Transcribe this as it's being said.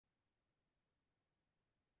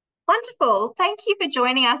Wonderful. Thank you for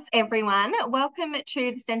joining us, everyone. Welcome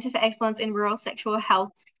to the Centre for Excellence in Rural Sexual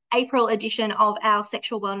Health's April edition of our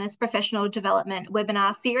Sexual Wellness Professional Development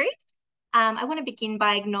webinar series. I want to begin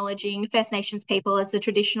by acknowledging First Nations people as the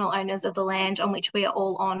traditional owners of the land on which we are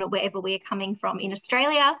all on, wherever we are coming from in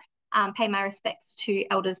Australia. Pay my respects to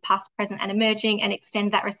elders past, present and emerging, and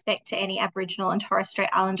extend that respect to any Aboriginal and Torres Strait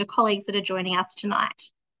Islander colleagues that are joining us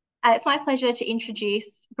tonight. It's my pleasure to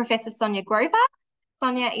introduce Professor Sonia Grover.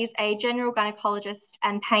 Sonia is a general gynaecologist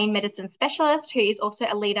and pain medicine specialist who is also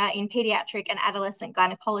a leader in paediatric and adolescent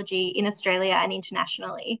gynaecology in Australia and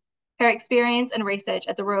internationally. Her experience and research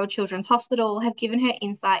at the Royal Children's Hospital have given her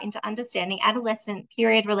insight into understanding adolescent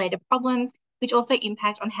period-related problems, which also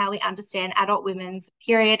impact on how we understand adult women's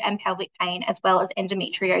period and pelvic pain, as well as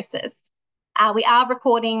endometriosis. We are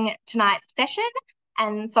recording tonight's session,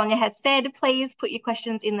 and Sonia has said, please put your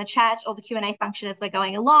questions in the chat or the Q&A function as we're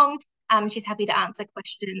going along. She's happy to answer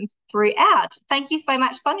questions throughout. Thank you so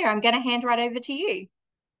much, Sonia. I'm going to hand right over to you.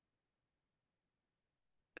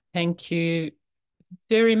 Thank you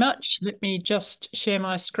very much. Let me just share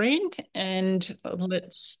my screen and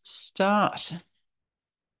let's start.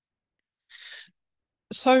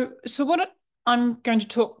 So what I'm going to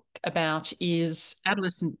talk about is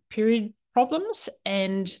adolescent period problems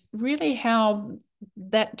and really how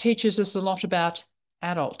that teaches us a lot about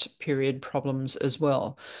adult period problems as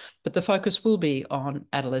well. But the focus will be on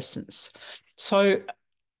adolescence. So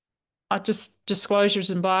disclosures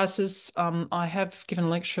and biases. I have given a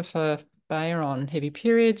lecture for Bayer on heavy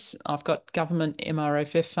periods. I've got government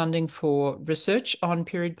MRFF funding for research on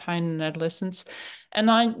period pain in adolescents. And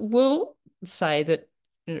I will say that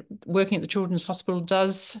working at the Children's Hospital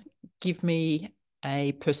does give me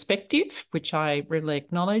a perspective, which I really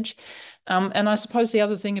acknowledge. And I suppose the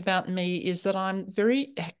other thing about me is that I'm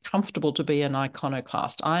very comfortable to be an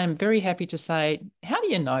iconoclast. I am very happy to say, how do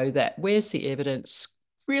you know that? Where's the evidence?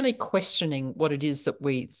 Really questioning what it is that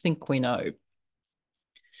we think we know.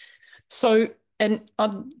 So, and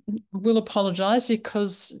I will apologise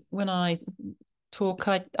because when I talk,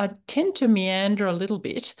 I tend to meander a little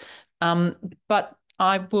bit, but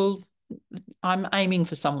I'm aiming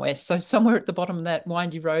for somewhere. So somewhere at the bottom of that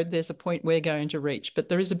windy road, there's a point we're going to reach, but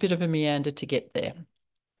there is a bit of a meander to get there.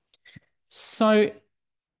 So,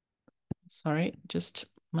 sorry, just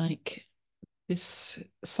make this.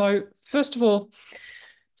 So first of all,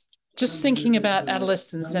 just thinking about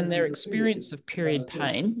adolescents and their experience of period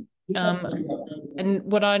pain. And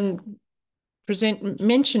what I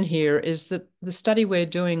mention here is that the study we're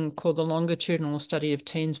doing, called the longitudinal study of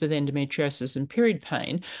teens with endometriosis and period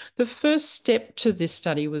pain, the first step to this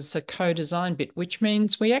study was a co-design bit, which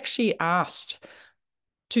means we actually asked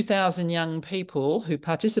 2,000 young people who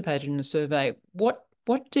participated in the survey, what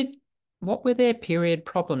were their period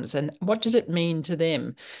problems and what did it mean to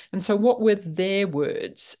them? And so what were their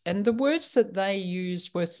words? And the words that they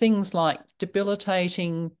used were things like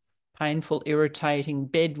debilitating, painful, irritating,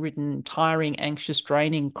 bedridden, tiring, anxious,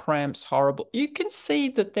 draining, cramps, horrible. You can see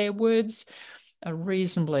that their words are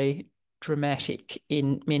reasonably dramatic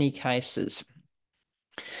in many cases.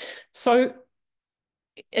 So,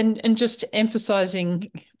 and just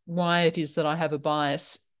emphasizing why it is that I have a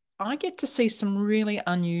bias, I get to see some really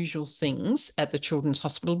unusual things at the Children's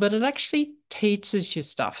Hospital, but it actually teaches you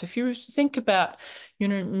stuff. If you think about,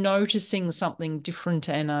 noticing something different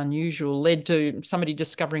and unusual led to somebody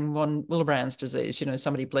discovering von Willebrand's disease,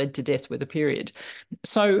 somebody bled to death with a period.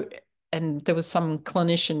 So, and there was some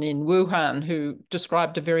clinician in Wuhan who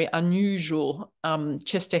described a very unusual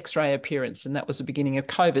chest X-ray appearance, and that was the beginning of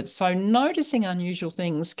COVID. So noticing unusual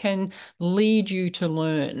things can lead you to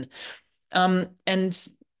learn. And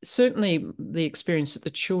certainly the experience at the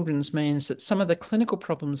Children's means that some of the clinical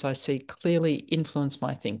problems I see clearly influence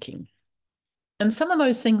my thinking. And some of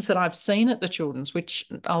those things that I've seen at the Children's, which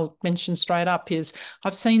I'll mention straight up, is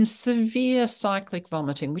I've seen severe cyclic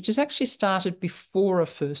vomiting, which has actually started before a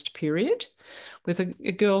first period, with a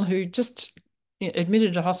girl who just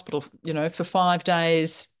admitted to hospital, for 5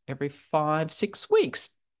 days, every 5-6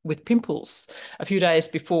 weeks, with pimples a few days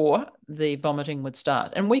before the vomiting would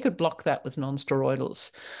start. And we could block that with non-steroidals.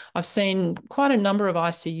 I've seen quite a number of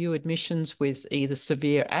ICU admissions with either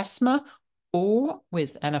severe asthma or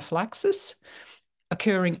with anaphylaxis,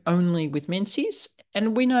 occurring only with menses.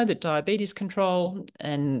 And we know that diabetes control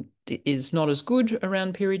is not as good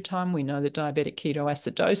around period time. We know that diabetic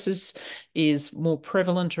ketoacidosis is more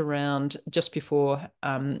prevalent around just before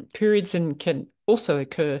periods and can also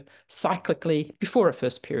occur cyclically before a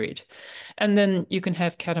first period. And then you can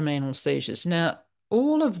have catamenial seizures. Now,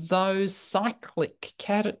 all of those cyclic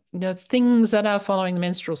things that are following the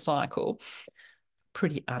menstrual cycle,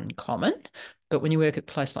 pretty uncommon. But when you work at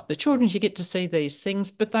a place like the Children's, you get to see these things,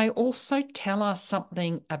 but they also tell us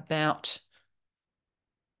something about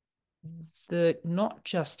not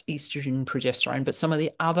just estrogen and progesterone, but some of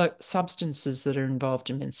the other substances that are involved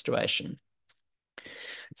in menstruation.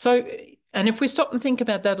 So, and if we stop and think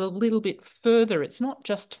about that a little bit further, it's not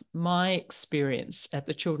just my experience at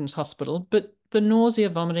the Children's Hospital, but the nausea,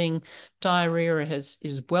 vomiting, diarrhea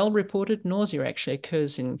is well reported. Nausea actually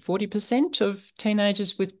occurs in 40% of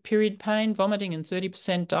teenagers with period pain, vomiting in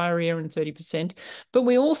 30%, diarrhea in 30%. But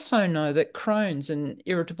we also know that Crohn's and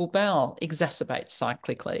irritable bowel exacerbate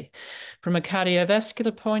cyclically. From a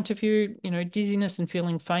cardiovascular point of view, dizziness and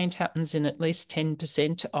feeling faint happens in at least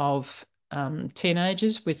 10% of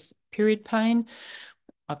teenagers with period pain.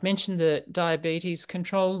 I've mentioned the diabetes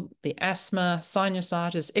control, the asthma,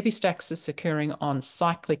 sinusitis, epistaxis occurring on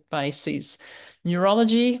cyclic bases.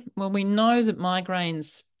 Neurology, well, we know that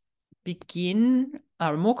migraines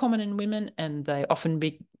are more common in women, and they often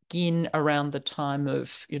begin around the time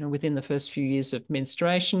of, within the first few years of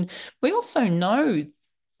menstruation. We also know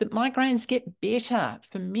that migraines get better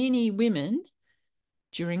for many women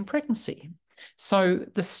during pregnancy. So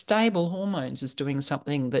the stable hormones is doing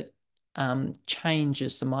something that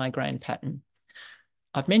changes the migraine pattern.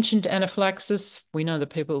 I've mentioned anaphylaxis. We know that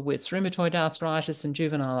people with rheumatoid arthritis and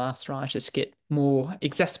juvenile arthritis get more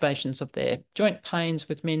exacerbations of their joint pains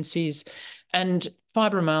with menses, and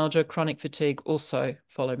fibromyalgia, chronic fatigue also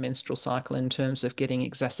follow menstrual cycle in terms of getting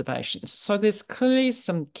exacerbations. So there's clearly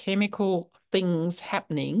some chemical things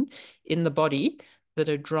happening in the body that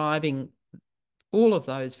are driving all of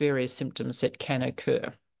those various symptoms that can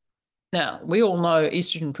occur. Now, we all know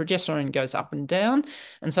estrogen and progesterone goes up and down.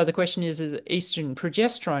 And so the question is it estrogen and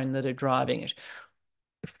progesterone that are driving it?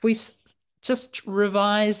 If we just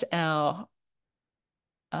revise our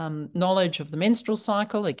knowledge of the menstrual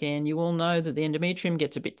cycle, again, you all know that the endometrium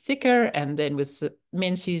gets a bit thicker, and then with the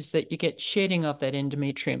menses that you get shedding of that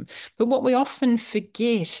endometrium. But what we often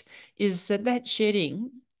forget is that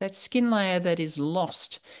shedding, that skin layer that is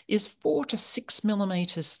lost, is 4 to 6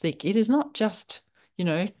 millimeters thick. It is not just,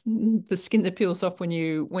 the skin that peels off when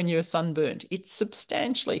you're sunburned. It's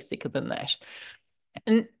substantially thicker than that.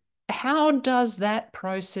 And how does that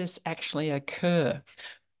process actually occur?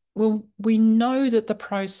 Well, we know that the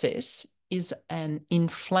process is an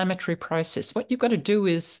inflammatory process. What you've got to do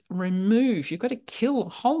is you've got to kill a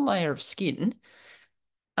whole layer of skin.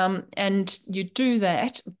 And you do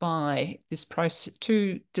that by this process,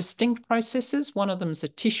 two distinct processes. One of them is a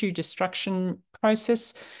tissue destruction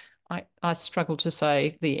process. I struggle to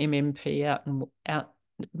say the MMP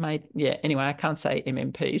anyway, I can't say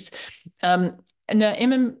MMPs. Now,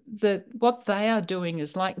 what they are doing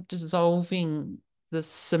is like dissolving the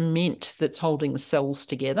cement that's holding the cells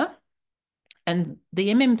together. And the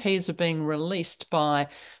MMPs are being released by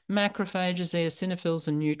macrophages, eosinophils,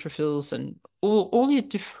 and neutrophils, and all your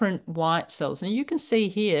different white cells. And you can see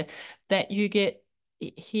here that you get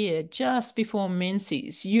here just before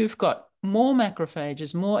menses, you've got more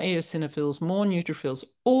macrophages, more eosinophils, more neutrophils,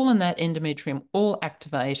 all in that endometrium, all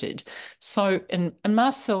activated. So, and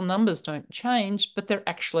mast cell numbers don't change, but they're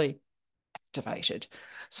actually activated.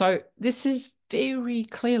 So this is very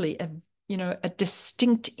clearly a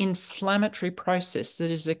distinct inflammatory process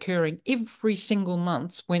that is occurring every single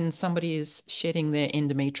month when somebody is shedding their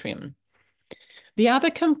endometrium. The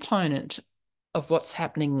other component of what's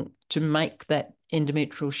happening to make that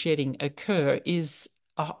endometrial shedding occur is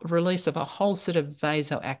a release of a whole set of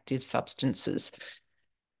vasoactive substances.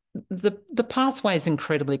 The pathway is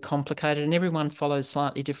incredibly complicated, and everyone follows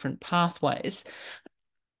slightly different pathways.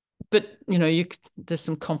 But, there's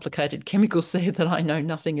some complicated chemicals there that I know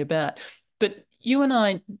nothing about. But you and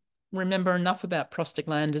I remember enough about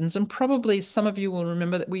prostaglandins, and probably some of you will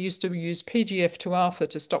remember that we used to use PGF2 alpha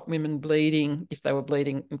to stop women bleeding if they were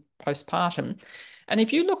bleeding postpartum. And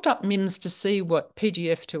if you looked up MIMS to see what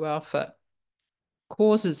PGF2 alpha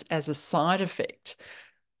causes as a side effect,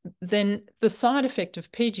 then the side effect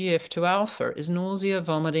of PGF2 alpha is nausea,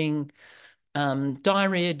 vomiting,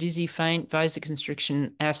 diarrhea, dizzy, faint,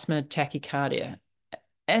 vasoconstriction, asthma, tachycardia.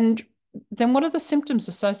 And then what are the symptoms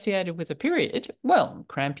associated with a period? Well,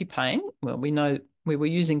 crampy pain. Well, we know we were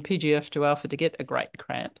using PGF2 alpha to get a great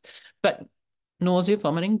cramp, but nausea,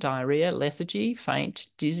 vomiting, diarrhea, lethargy, faint,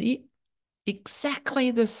 dizzy,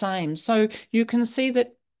 exactly the same. So you can see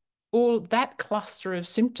that all that cluster of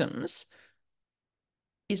symptoms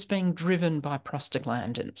is being driven by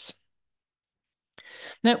prostaglandins.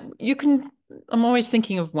 Now, I'm always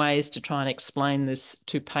thinking of ways to try and explain this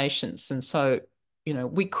to patients. And so,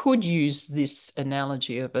 we could use this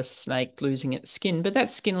analogy of a snake losing its skin, but that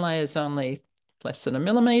skin layer is only less than a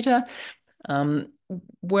millimeter.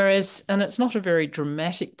 Whereas, and it's not a very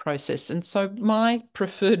dramatic process. And so my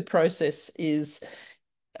preferred process is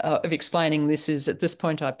of explaining this is at this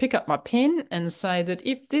point, I pick up my pen and say that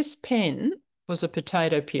if this pen was a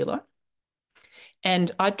potato peeler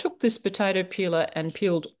and I took this potato peeler and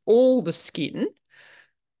peeled all the skin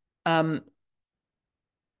off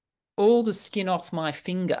my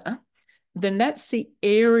finger, then that's the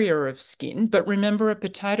area of skin. But remember, a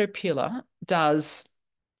potato peeler does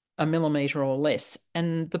a millimetre or less,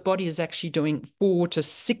 and the body is actually doing 4 to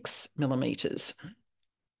 6 millimetres.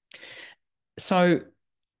 So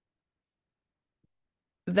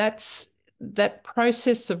that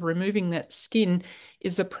process of removing that skin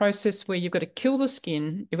is a process where you've got to kill the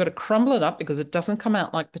skin, you've got to crumble it up because it doesn't come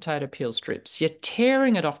out like potato peel strips. You're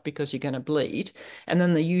tearing it off because you're going to bleed, and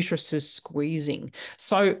then the uterus is squeezing.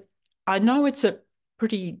 So I know it's a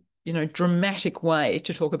pretty, dramatic way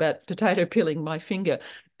to talk about potato peeling my finger,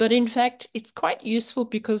 but in fact, it's quite useful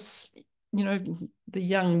because, the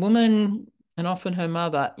young woman and often her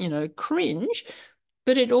mother, cringe,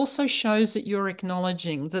 but it also shows that you're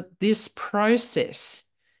acknowledging that this process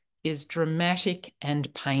is dramatic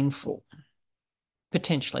and painful,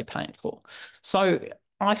 potentially painful. So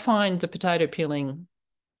I find the potato peeling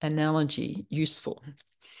analogy useful.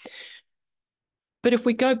 But if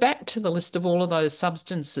we go back to the list of all of those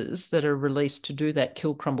substances that are released to do that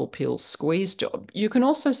kill, crumble, peel, squeeze job, you can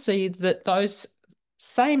also see that those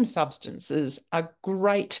same substances are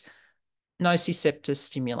great nociceptor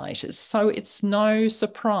stimulators. So it's no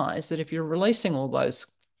surprise that if you're releasing all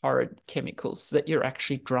those horrid chemicals, that you're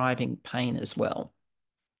actually driving pain as well.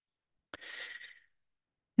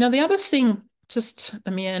 Now, the other thing, just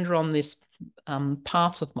a meander on this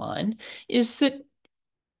path of mine, is that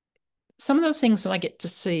some of the things that I get to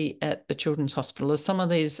see at the Children's Hospital are some of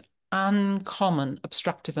these uncommon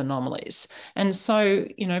obstructive anomalies. And so,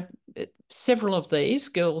 several of these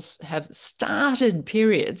girls have started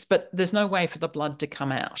periods, but there's no way for the blood to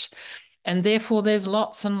come out. And therefore, there's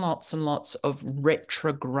lots and lots and lots of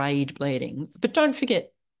retrograde bleeding. But don't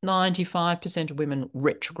forget, 95% of women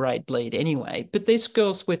retrograde bleed anyway. But these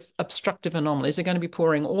girls with obstructive anomalies are going to be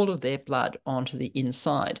pouring all of their blood onto the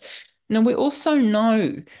inside. Now, we also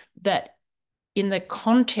know that in the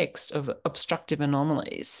context of obstructive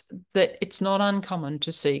anomalies, that it's not uncommon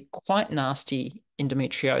to see quite nasty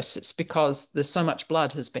endometriosis because there's so much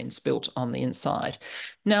blood has been spilt on the inside.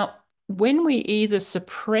 Now, when we either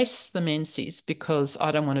suppress the menses because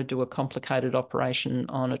I don't want to do a complicated operation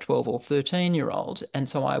on a 12 or 13-year-old, and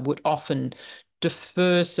so I would often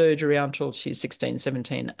defer surgery until she's 16,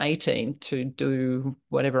 17, 18 to do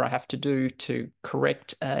whatever I have to do to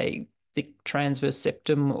correct a thick transverse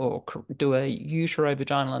septum or do a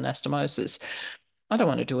uterovaginal anastomosis. I don't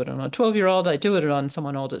want to do it on a 12-year-old. I do it on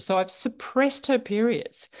someone older. So I've suppressed her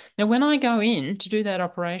periods. Now, when I go in to do that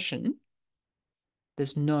operation,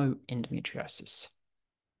 there's no endometriosis.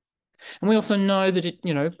 And we also know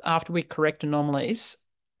that, after we correct anomalies,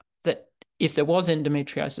 that if there was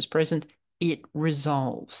endometriosis present, it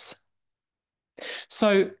resolves.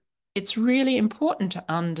 So it's really important to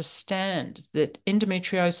understand that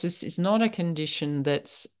endometriosis is not a condition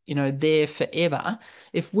that's, there forever.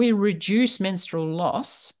 If we reduce menstrual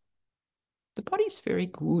loss, the body's very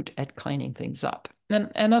good at cleaning things up.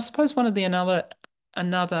 And I suppose one of the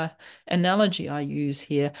another analogy I use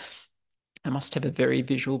here, I must have a very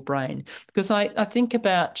visual brain, because I think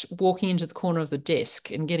about walking into the corner of the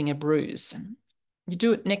desk and getting a bruise. You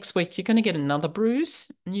do it next week, you're going to get another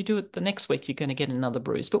bruise, and you do it the next week, you're going to get another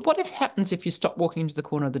bruise. But what happens if you stop walking into the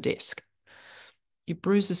corner of the desk? Your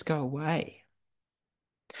bruises go away.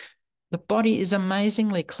 The body is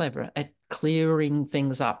amazingly clever at clearing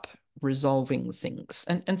things up, resolving things.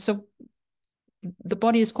 And so the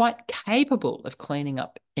body is quite capable of cleaning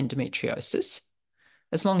up endometriosis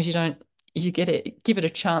as long as you give it a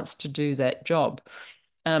chance to do that job.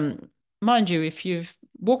 Mind you, if you've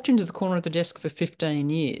walked into the corner of the desk for 15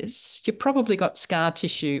 years, you've probably got scar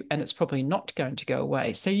tissue and it's probably not going to go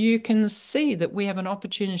away. So you can see that we have an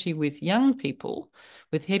opportunity with young people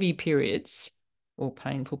with heavy periods or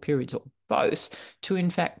painful periods or both to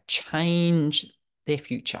in fact change their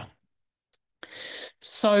future.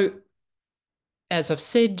 So as I've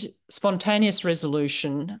said, spontaneous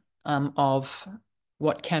resolution of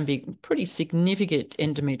what can be pretty significant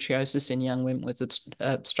endometriosis in young women with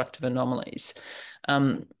obstructive anomalies.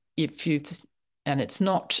 And it's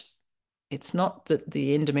not that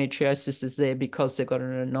the endometriosis is there because they've got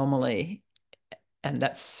an anomaly, and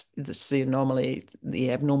that's the anomaly,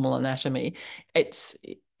 the abnormal anatomy. It's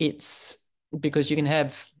because you can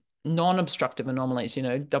have non-obstructive anomalies,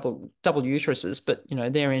 double uteruses, but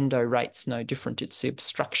their endo rate's no different. It's the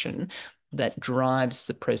obstruction. that drives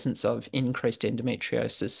the presence of increased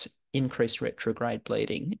endometriosis, increased retrograde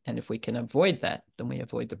bleeding. And if we can avoid that, then we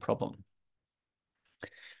avoid the problem.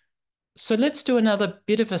 So let's do another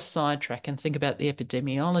bit of a sidetrack and think about the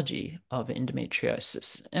epidemiology of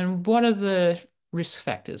endometriosis. And what are the risk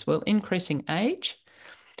factors? Well, increasing age.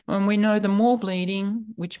 And we know the more bleeding,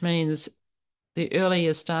 which means the earlier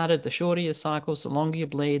you started, the shorter your cycles, the longer you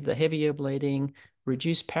bleed, the heavier bleeding,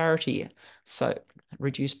 reduced parity, so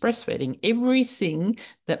reduced breastfeeding. Everything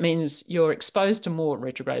that means you're exposed to more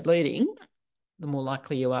retrograde bleeding, the more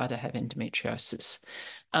likely you are to have endometriosis.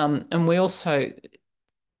 And we also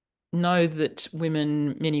know that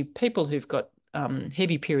many people who've got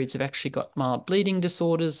heavy periods have actually got mild bleeding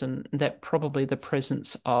disorders, and that probably the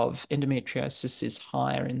presence of endometriosis is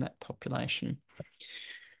higher in that population.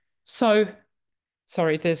 So,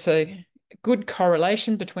 sorry, there's a good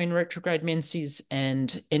correlation between retrograde menses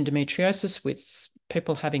and endometriosis, with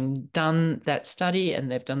people having done that study, and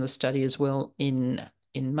they've done the study as well in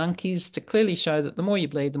monkeys to clearly show that the more you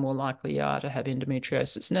bleed, the more likely you are to have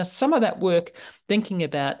endometriosis. Now, some of that work thinking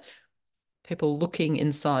about people looking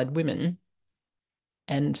inside women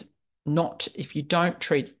and not, if you don't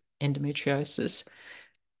treat endometriosis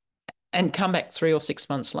and come back 3 or 6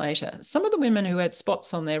 months later, some of the women who had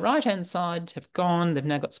spots on their right-hand side have gone. They've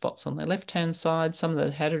now got spots on their left-hand side. Some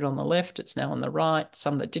that had it on the left, it's now on the right.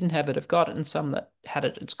 Some that didn't have it have got it, and some that had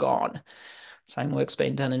it, it's gone. Same work's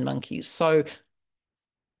been done in monkeys. So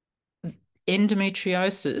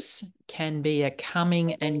endometriosis can be a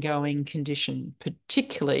coming and going condition,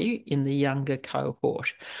 particularly in the younger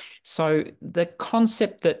cohort. So the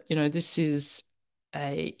concept that, this is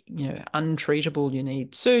untreatable, you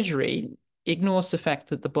need surgery, ignores the fact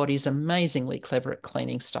that the body's amazingly clever at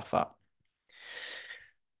cleaning stuff up.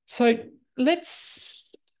 So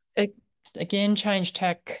let's again change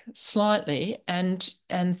tack slightly and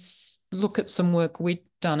look at some work we'd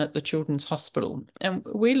done at the Children's Hospital. And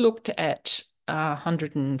we looked at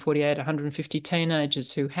 148, 150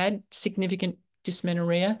 teenagers who had significant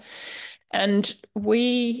dysmenorrhea. And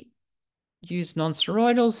we used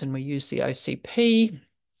non-steroidals and we used the OCP.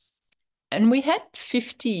 And we had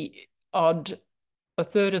 50 odd, a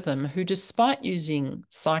third of them, who, despite using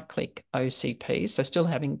cyclic OCP, so still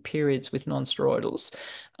having periods with non-steroidals,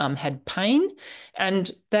 had pain. And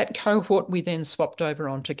that cohort we then swapped over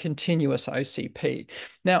onto continuous OCP.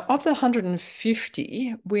 Now, of the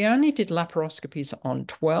 150, we only did laparoscopies on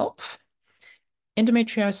 12.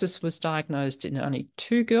 Endometriosis was diagnosed in only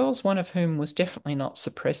 2 girls, one of whom was definitely not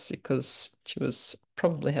suppressed because she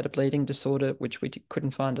probably had a bleeding disorder, which we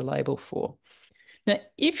couldn't find a label for. Now,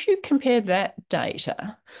 if you compare that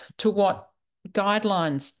data to what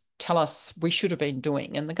guidelines tell us we should have been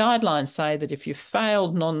doing, and the guidelines say that if you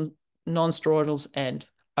failed non-steroidals and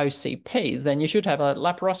OCP, then you should have a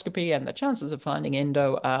laparoscopy and the chances of finding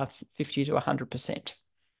endo are 50 to 100%.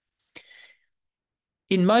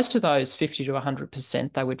 In most of those 50 to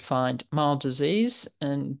 100%, they would find mild disease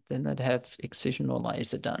and then they'd have excision or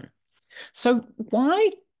laser done. So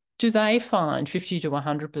why do they find 50 to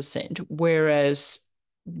 100%, whereas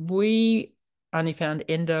we only found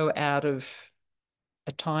endo out of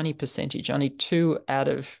a tiny percentage, only 2 out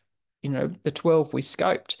of, the 12 we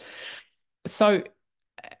scoped? So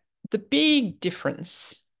the big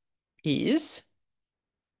difference is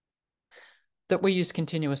that we use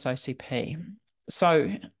continuous OCP.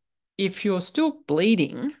 So if you're still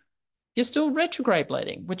bleeding, you're still retrograde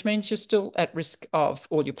bleeding, which means you're still at risk of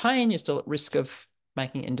all your pain, you're still at risk of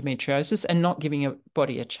making endometriosis and not giving your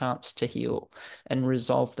body a chance to heal and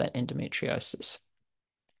resolve that endometriosis.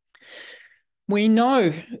 We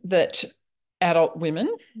know that adult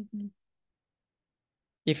women,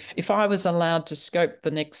 if I was allowed to scope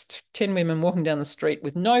the next 10 women walking down the street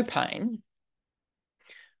with no pain,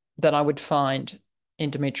 that I would find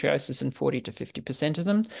endometriosis in 40 to 50% of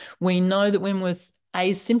them. We know that women with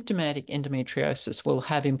asymptomatic endometriosis will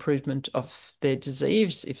have improvement of their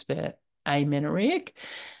disease if they're amenorrheic.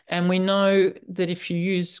 And we know that if you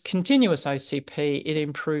use continuous OCP, it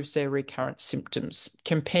improves their recurrent symptoms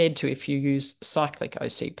compared to if you use cyclic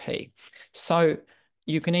OCP. So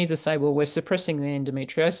you can either say, well, we're suppressing their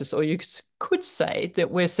endometriosis, or you could say that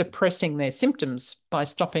we're suppressing their symptoms by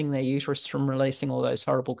stopping their uterus from releasing all those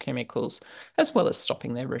horrible chemicals, as well as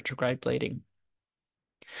stopping their retrograde bleeding.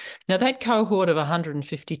 Now, that cohort of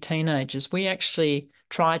 150 teenagers, we actually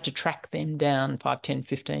tried to track them down 5, 10,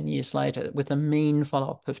 15 years later with a mean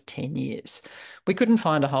follow-up of 10 years. We couldn't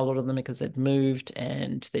find a whole lot of them because they'd moved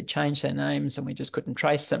and they'd changed their names and we just couldn't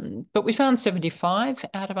trace them. But we found 75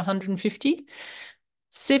 out of 150.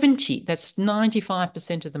 70, that's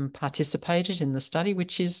 95% of them participated in the study,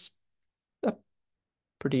 which is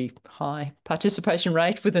pretty high participation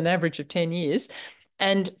rate with an average of 10 years.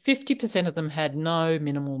 And 50% of them had no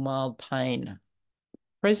minimal mild pain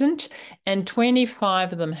present, and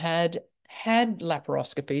 25 of them had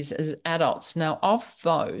laparoscopies as adults. Now, of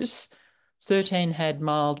those, 13 had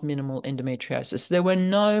mild minimal endometriosis. There were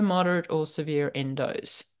no moderate or severe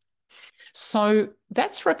endos. So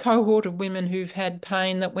that's for a cohort of women who've had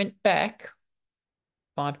pain that went back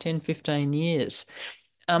 5, 10, 15 years.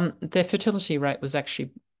 Their fertility rate was actually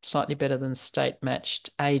slightly better than state-matched,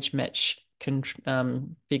 age-match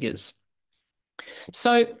figures.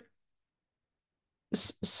 So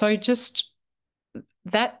just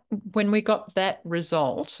that, when we got that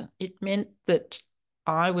result, it meant that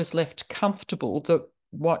I was left comfortable that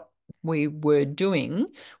what we were doing,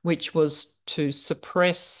 which was to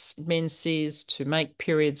suppress menses, to make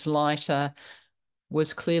periods lighter,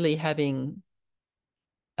 was clearly having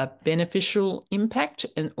a beneficial impact,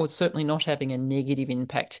 or certainly not having a negative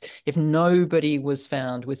impact if nobody was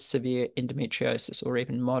found with severe endometriosis or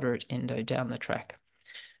even moderate endo down the track.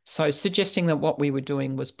 So suggesting that what we were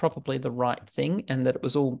doing was probably the right thing and that it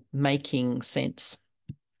was all making sense.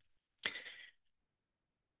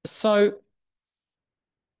 So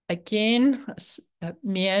again,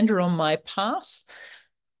 meander on my path.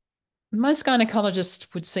 Most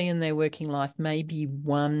gynecologists would see in their working life maybe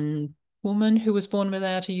one woman who was born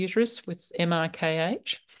without a uterus with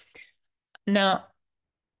MRKH. Now,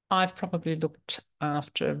 I've probably looked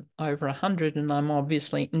after over 100, and I'm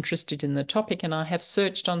obviously interested in the topic, and I have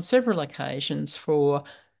searched on several occasions for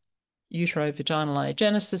uterovaginal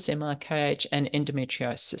agenesis, MRKH, and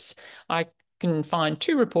endometriosis. I can find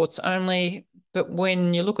 2 reports only, but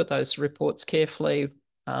when you look at those reports carefully,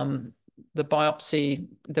 the biopsy,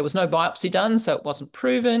 there was no biopsy done, so it wasn't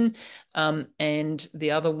proven. And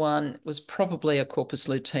the other one was probably a corpus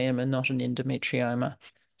luteum and not an endometrioma.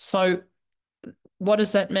 So what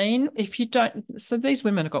does that mean? If you don't, so these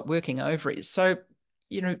women have got working ovaries. So,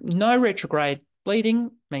 no retrograde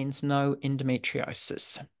bleeding means no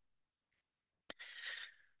endometriosis.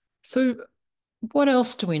 So what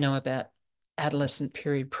else do we know about adolescent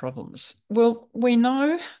period problems? Well, we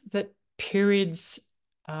know that periods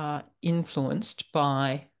are influenced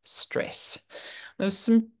by stress.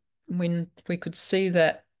 When we could see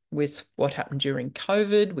that with what happened during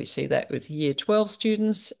COVID, we see that with year 12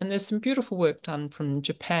 students, and there's some beautiful work done from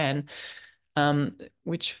Japan,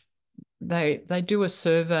 which they do a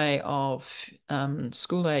survey of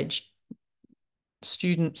school-age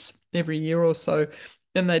students every year or so,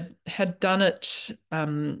 and they had done it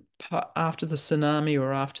after the tsunami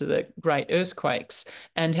or after the great earthquakes,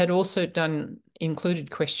 and had also included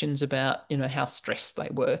questions about, how stressed they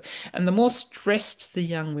were. And the more stressed the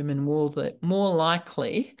young women were, the more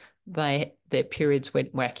likely their periods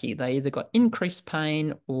went wacky. They either got increased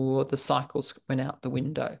pain or the cycles went out the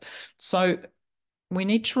window. So we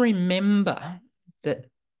need to remember that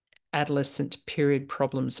adolescent period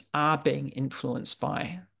problems are being influenced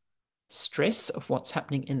by stress of what's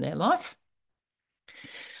happening in their life.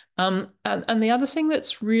 And the other thing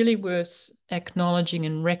that's really worth acknowledging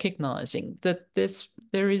and recognising, that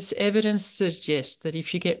there is evidence to suggest that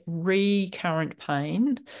if you get recurrent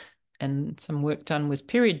pain, and some work done with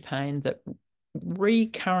period pain, that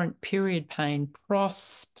recurrent period pain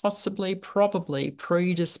probably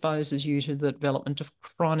predisposes you to the development of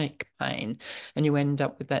chronic pain, and you end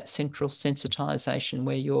up with that central sensitization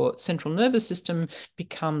where your central nervous system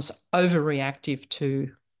becomes overreactive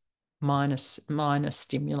to minor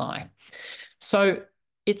stimuli. So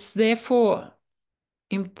it's therefore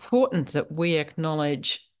important that we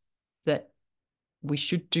acknowledge that we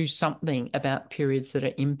should do something about periods that are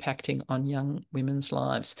impacting on young women's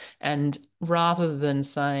lives. And rather than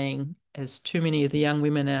saying, as too many of the young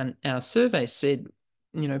women in our survey said,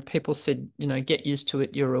 people said, get used to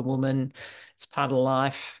it, you're a woman, it's part of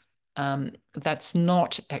life. That's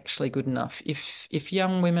not actually good enough. If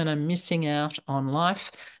young women are missing out on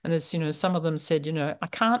life, and as some of them said, I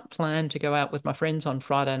can't plan to go out with my friends on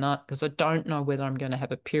Friday night because I don't know whether I'm going to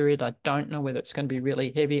have a period. I don't know whether it's going to be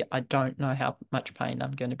really heavy. I don't know how much pain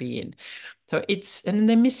I'm going to be in. So and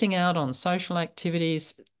they're missing out on social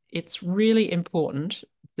activities. It's really important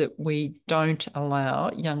that we don't allow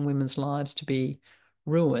young women's lives to be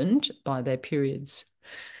ruined by their periods.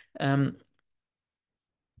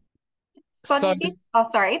 Sonia,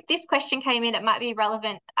 this question came in. It might be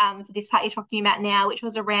relevant for this part you're talking about now, which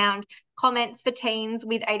was around comments for teens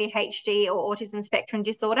with ADHD or autism spectrum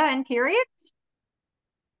disorder and periods.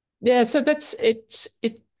 Yeah, so that's it.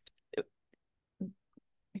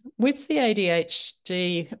 With the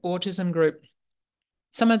ADHD autism group,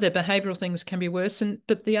 some of their behavioural things can be worse,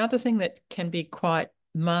 but the other thing that can be quite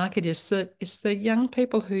market is the young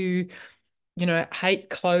people who, you know, hate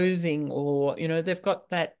clothing, or, you know, they've got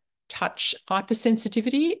that touch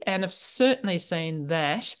hypersensitivity, and I've certainly seen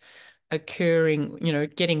that occurring, you know,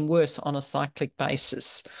 getting worse on a cyclic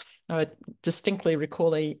basis. I distinctly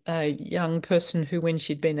recall a young person who, when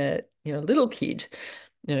she'd been a, you know, little kid,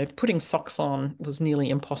 you know, putting socks on was nearly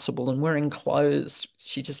impossible, and wearing clothes,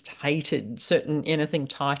 she just hated anything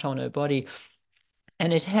tight on her body.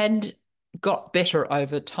 And it had got better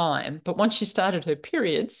over time. But once she started her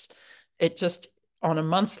periods, it just on a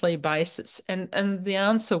monthly basis. And the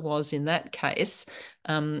answer was, in that case,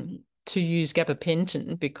 to use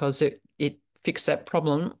gabapentin, because it fixed that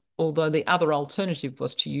problem. Although the other alternative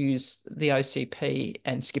was to use the OCP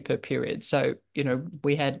and skip her period. So, you know,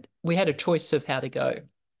 we had a choice of how to go.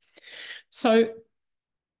 So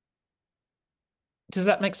does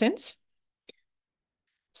that make sense?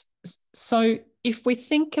 So if we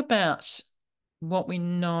think about what we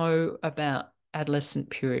know about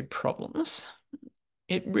adolescent period problems,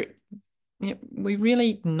 we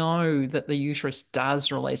really know that the uterus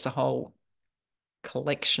does release a whole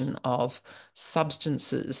collection of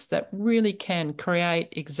substances that really can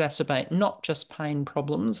create, exacerbate not just pain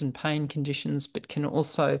problems and pain conditions, but can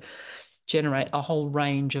also generate a whole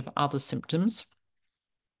range of other symptoms.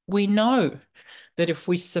 We know that if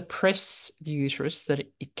we suppress the uterus, that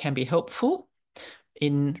it can be helpful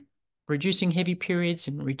in reducing heavy periods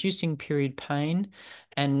and reducing period pain,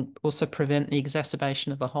 and also prevent the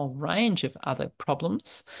exacerbation of a whole range of other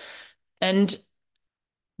problems. And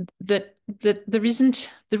that there isn't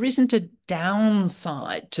a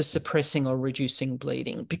downside to suppressing or reducing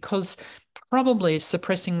bleeding, because probably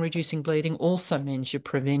suppressing reducing bleeding also means you're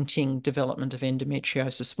preventing development of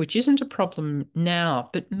endometriosis, which isn't a problem now,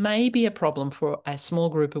 but may be a problem for a small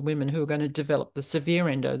group of women who are going to develop the severe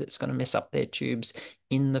endo that's going to mess up their tubes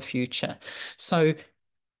in the future. So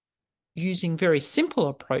using very simple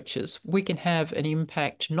approaches, we can have an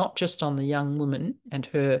impact not just on the young woman and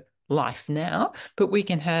her life now, but we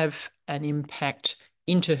can have an impact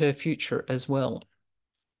into her future as well.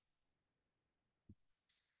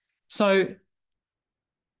 So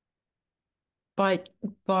by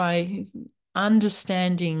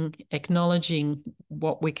understanding, acknowledging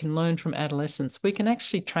what we can learn from adolescents, we can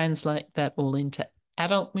actually translate that all into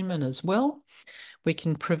adult women as well. We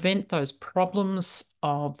can prevent those problems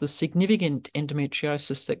of the significant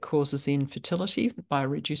endometriosis that causes the infertility by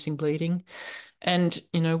reducing bleeding. And,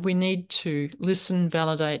 you know, we need to listen,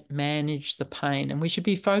 validate, manage the pain, and we should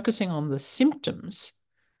be focusing on the symptoms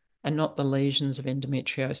and not the lesions of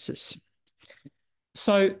endometriosis.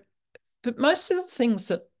 So, but most of the things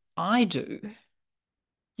that I do,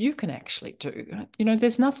 you can actually do. You know,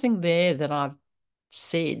 there's nothing there that I've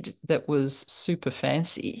said that was super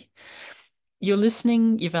fancy. You're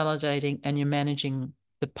listening, you're validating, and you're managing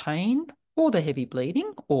the pain or the heavy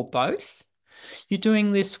bleeding, or both. You're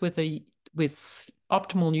doing this with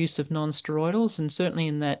optimal use of non-steroidals, and certainly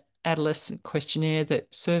in that adolescent questionnaire,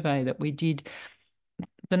 that survey that we did,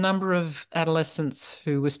 the number of adolescents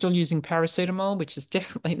who were still using paracetamol, which is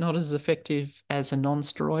definitely not as effective as a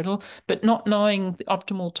non-steroidal, but not knowing the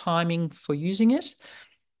optimal timing for using it,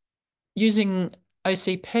 using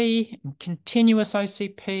OCP, continuous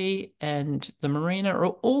OCP, and the Mirena are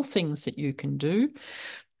all things that you can do.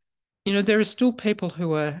 You know, there are still people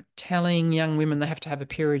who are telling young women they have to have a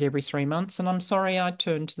period every 3 months. And I'm sorry, I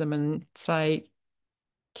turn to them and say,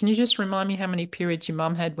 can you just remind me how many periods your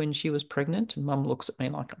mum had when she was pregnant? And mum looks at me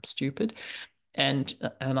like I'm stupid. And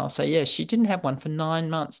I'll say, yeah, she didn't have one for 9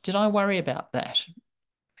 months. Did I worry about that?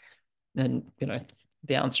 And, you know,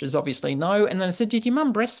 the answer is obviously no. And then I said, did your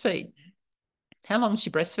mum breastfeed? How long did she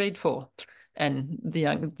breastfeed for? And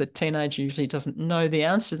the teenager usually doesn't know the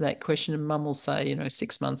answer to that question, and mum will say, you know,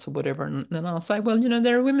 6 months or whatever. And then I'll say, well, you know,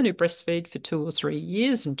 there are women who breastfeed for 2 or 3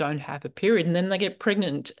 years and don't have a period, and then they get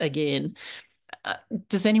pregnant again.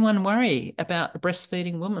 Does anyone worry about a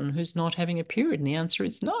breastfeeding woman who's not having a period? And the answer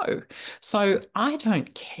is no. So I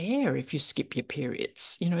don't care if you skip your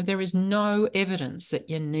periods. You know, there is no evidence that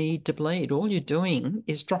you need to bleed. All you're doing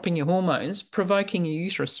is dropping your hormones, provoking your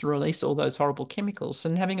uterus to release all those horrible chemicals,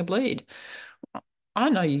 and having a bleed. I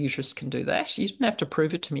know your uterus can do that. You don't have to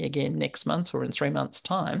prove it to me again next month or in 3 months'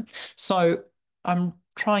 time. So I'm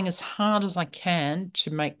trying as hard as I can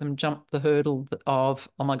to make them jump the hurdle of,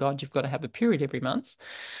 oh my God, you've got to have a period every month.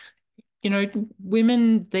 You know,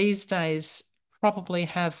 women these days probably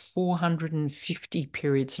have 450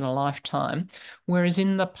 periods in a lifetime, whereas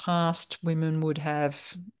in the past, women would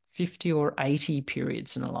have 50 or 80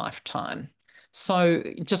 periods in a lifetime. So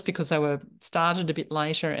just because they were started a bit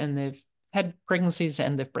later and they've had pregnancies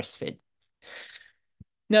and they've breastfed.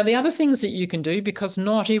 Now, the other things that you can do, because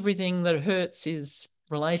not everything that hurts is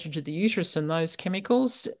related to the uterus and those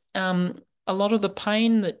chemicals, a lot of the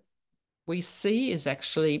pain that we see is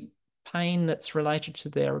actually pain that's related to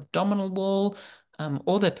their abdominal wall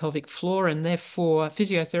or their pelvic floor, and therefore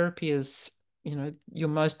physiotherapy is, your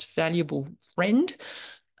most valuable friend.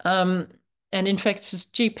 And in fact, as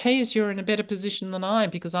GPs, you're in a better position than I,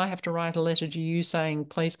 because I have to write a letter to you saying,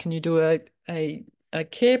 please, can you do a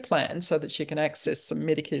care plan so that she can access some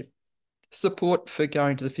Medicare support for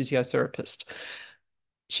going to the physiotherapist.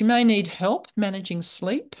 She may need help managing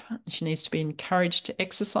sleep. She needs to be encouraged to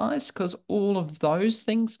exercise, because all of those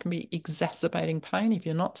things can be exacerbating pain. If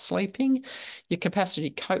you're not sleeping, your capacity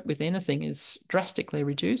to cope with anything is drastically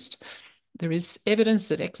reduced. There is evidence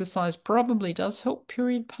that exercise probably does help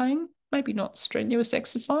period pain. Maybe not strenuous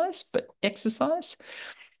exercise, but exercise.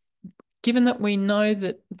 Given that we know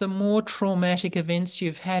that the more traumatic events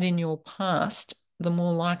you've had in your past, the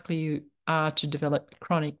more likely you are to develop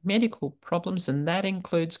chronic medical problems, and that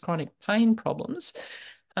includes chronic pain problems.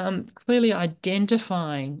 Clearly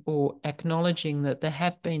identifying or acknowledging that there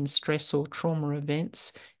have been stress or trauma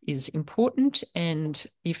events is important, and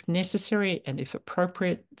if necessary and if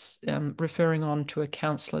appropriate, referring on to a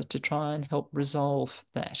counsellor to try and help resolve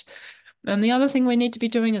that. And the other thing we need to be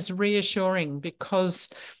doing is reassuring,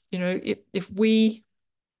 because, if we,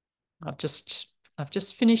 I've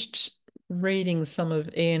just finished reading some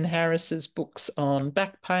of Ian Harris's books on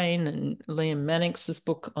back pain and Liam Mannix's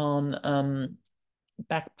book on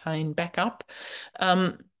back pain, back up.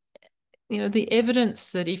 The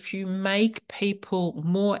evidence that if you make people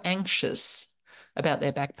more anxious about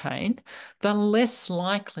their back pain, the less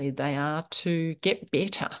likely they are to get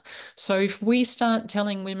better. So if we start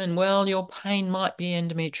telling women, well, your pain might be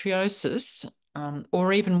endometriosis,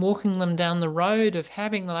 or even walking them down the road of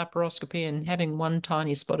having the laparoscopy and having one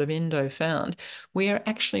tiny spot of endo found, we are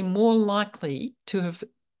actually more likely to have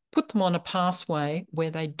put them on a pathway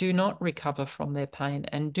where they do not recover from their pain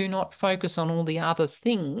and do not focus on all the other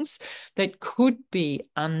things that could be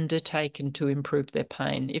undertaken to improve their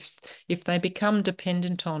pain. If they become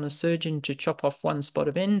dependent on a surgeon to chop off one spot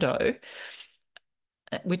of endo,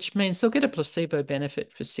 which means they'll get a placebo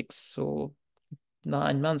benefit for 6 or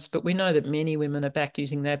 9 months, but we know that many women are back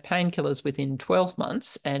using their painkillers within 12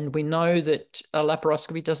 months, and we know that a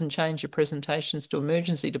laparoscopy doesn't change your presentations to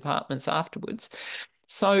emergency departments afterwards.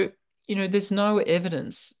 So, there's no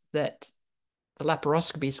evidence that the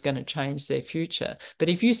laparoscopy is going to change their future. But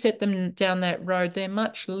if you set them down that road, they're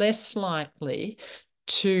much less likely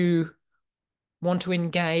to want to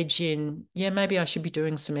engage in, maybe I should be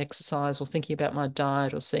doing some exercise or thinking about my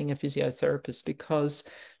diet or seeing a physiotherapist, because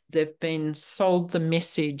they've been sold the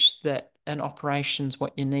message that an operation's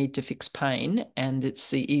what you need to fix pain and it's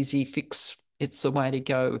the easy fix, it's the way to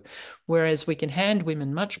go. Whereas we can hand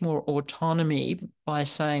women much more autonomy by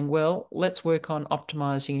saying, well, let's work on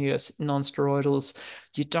optimizing your non-steroidals.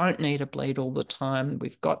 You don't need a bleed all the time.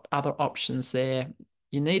 We've got other options there.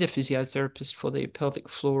 You need a physiotherapist for the pelvic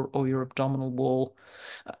floor or your abdominal wall.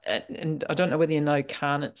 And I don't know whether you know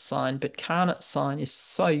Carnot's sign, but Carnot's sign is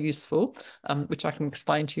so useful, which I can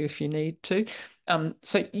explain to you if you need to.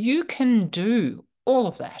 So you can do all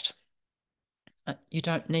of that. You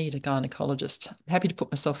don't need a gynaecologist. I'm happy to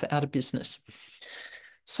put myself out of business.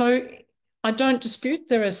 So I don't dispute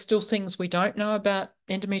there are still things we don't know about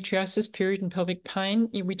endometriosis, period and pelvic pain.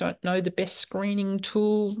 We don't know the best screening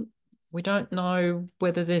tool. We don't know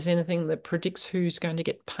whether there's anything that predicts who's going to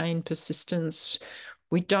get pain persistence.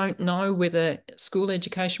 We don't know whether school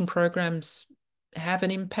education programs have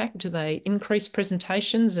an impact. Do they increase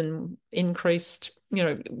presentations and increased,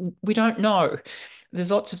 we don't know.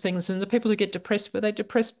 There's lots of things. And the people who get depressed, were they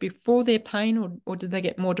depressed before their pain, or did they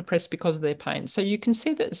get more depressed because of their pain? So you can see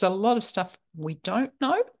that there's a lot of stuff we don't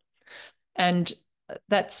know. And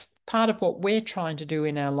that's part of what we're trying to do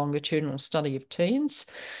in our longitudinal study of teens.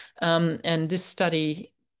 And this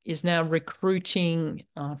study is now recruiting,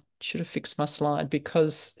 should have fixed my slide,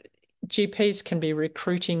 because GPs can be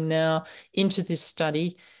recruiting now into this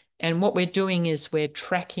study. And what we're doing is we're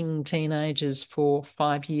tracking teenagers for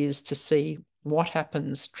 5 years to see what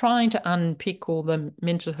happens, trying to unpick all the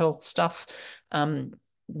mental health stuff,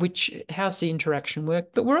 how's the interaction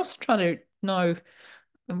work. But we're also trying to know,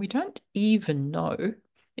 and we don't even know,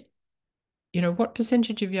 what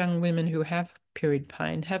percentage of young women who have period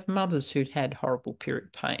pain have mothers who'd had horrible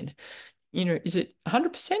period pain? Is it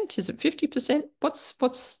 100%? Is it 50%?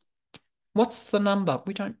 What's the number?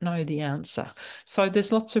 We don't know the answer. So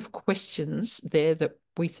there's lots of questions there that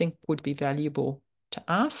we think would be valuable to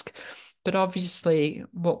ask. But obviously,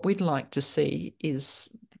 what we'd like to see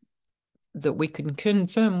is that we can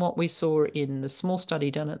confirm what we saw in the small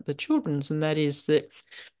study done at the Children's, and that is that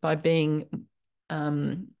by being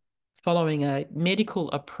following a medical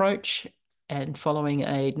approach and following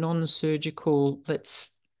a non-surgical,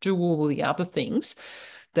 let's do all the other things,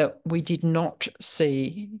 that we did not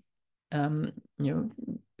see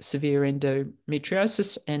severe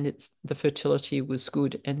endometriosis, and the fertility was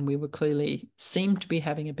good, and we were clearly seemed to be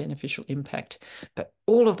having a beneficial impact. But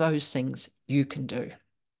all of those things you can do.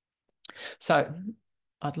 So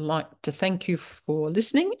I'd like to thank you for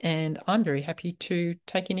listening, and I'm very happy to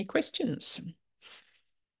take any questions.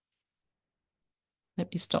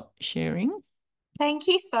 Let me stop sharing. Thank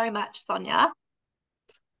you so much, Sonia.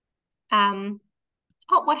 Oh,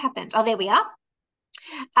 what happened? Oh, there we are.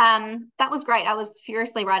 That was great. I was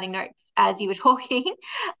furiously writing notes as you were talking.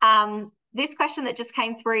 This question that just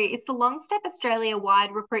came through, is the Long Step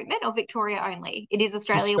Australia-wide recruitment or Victoria only? It is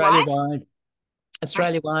Australia-wide? Australia-wide.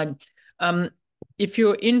 Australia-wide. If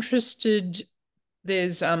you're interested,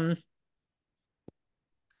 there's I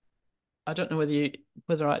don't know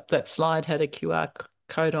whether that slide had a QR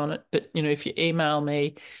code on it, but if you email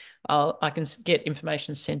me, I can get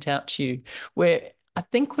information sent out to you. I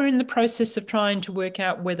think we're in the process of trying to work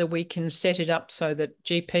out whether we can set it up so that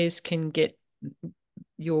GPs can get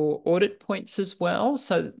your audit points as well.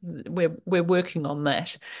 So we're working on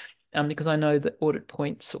that. Because I know that audit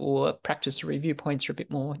points or practice review points are a bit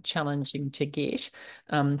more challenging to get.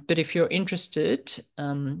 But if you're interested,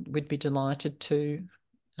 we'd be delighted to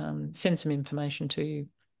send some information to you.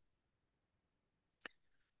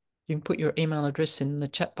 You can put your email address in the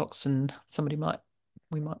chat box, and we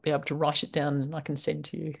might be able to write it down, and I can send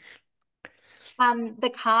to you.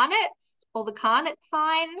 The Carnets or the Carnet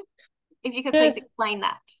sign, if you could please explain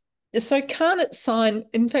that. So Carnet sign,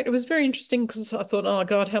 in fact, it was very interesting because I thought, oh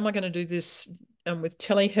God, how am I going to do this with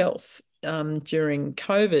telehealth during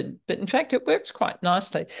COVID? But in fact, it works quite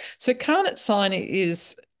nicely. So Carnet sign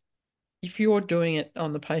is, if you're doing it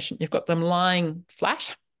on the patient, you've got them lying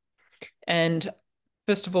flat, and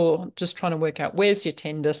first of all, just trying to work out where's your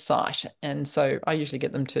tender site. And so I usually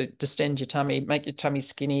get them to distend your tummy, make your tummy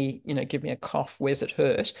skinny, give me a cough, where's it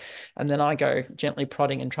hurt? And then I go gently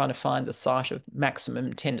prodding and trying to find the site of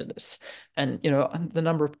maximum tenderness. And, the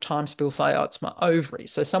number of times people say, oh, it's my ovary.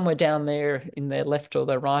 So somewhere down there in their left or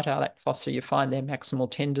their right iliac fossa, you find their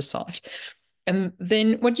maximal tender site. And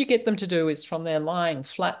then what you get them to do is, from their lying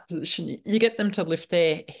flat position, you get them to lift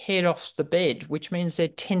their head off the bed, which means they're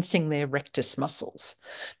tensing their rectus muscles.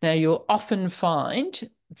 Now, you'll often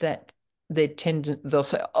find that they'll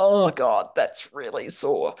say, oh God, that's really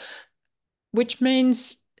sore, which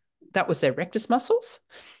means that was their rectus muscles.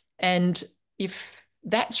 And if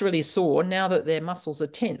that's really sore, now that their muscles are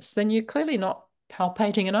tense, then you're clearly not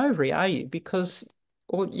palpating an ovary, are you?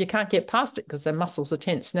 Or you can't get past it because their muscles are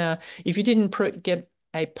tense. Now, if you didn't get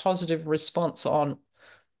a positive response on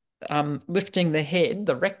lifting the head,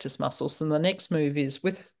 the rectus muscles, then the next move is,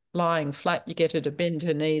 with lying flat, you get her to bend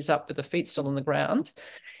her knees up with the feet still on the ground,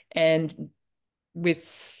 and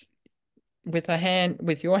with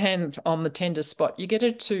your hand on the tender spot, you get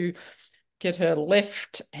her to get her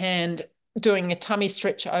left hand doing a tummy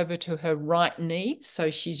stretch over to her right knee,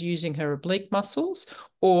 so she's using her oblique muscles,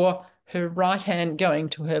 or her right hand going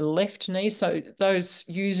to her left knee, so those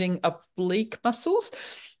using oblique muscles.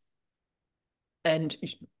 And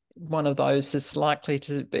one of those is likely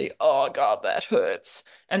to be, oh God, that hurts.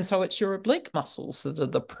 And so it's your oblique muscles that are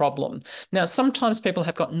the problem. Now, sometimes people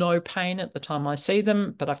have got no pain at the time I see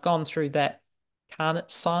them, but I've gone through that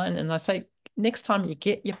Carnet sign, and I say, next time you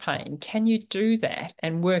get your pain, can you do that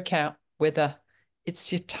and work out whether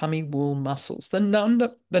it's your tummy wall muscles? The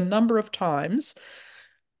number of times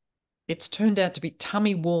it's turned out to be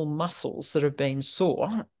tummy wall muscles that have been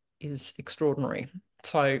sore is extraordinary.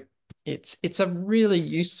 So it's a really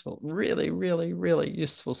useful, really, really, really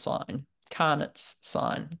useful sign, Carnet's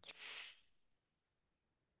sign.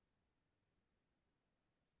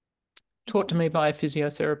 Taught to me by a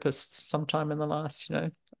physiotherapist sometime in the last,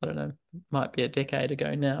 I don't know, might be a decade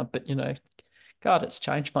ago now, but, God, it's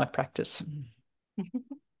changed my practice.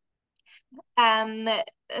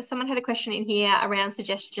 Someone had a question in here around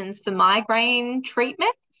suggestions for migraine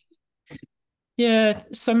treatments. Yeah,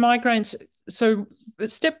 so migraines. So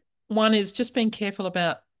step one is just being careful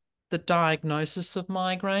about the diagnosis of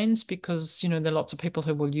migraines, because, there are lots of people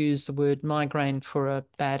who will use the word migraine for a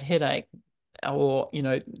bad headache, or,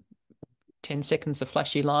 10 seconds of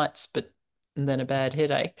flashy lights, and then a bad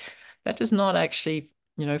headache. That does not actually,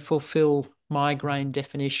 fulfill migraine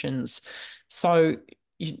definitions. So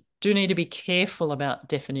you do need to be careful about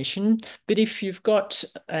definition. But if you've got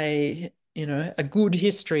a a good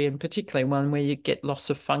history, and particularly one where you get loss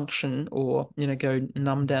of function or, go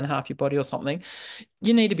numb down half your body or something,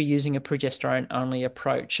 you need to be using a progesterone-only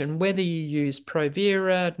approach. And whether you use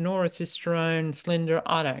Provera, norethisterone, Slinda,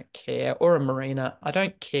 I don't care, or a Mirena, I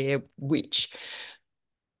don't care which.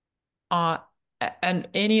 And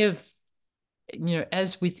any of,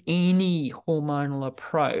 as with any hormonal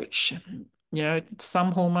approach,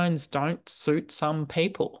 some hormones don't suit some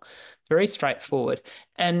people. Very straightforward.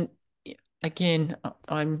 And again,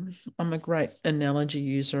 I'm a great analogy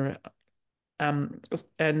user.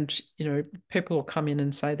 And people will come in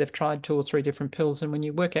and say they've tried 2 or 3 different pills, and when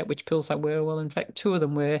you work out which pills they were, well, in fact, 2 of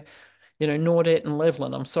them were, Nordet and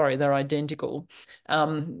Levlin. I'm sorry, they're identical.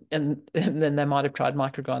 And then they might have tried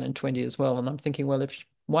Microgynon 20 as well. And I'm thinking, well, if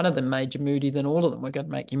one of them made you moody, then all of them were going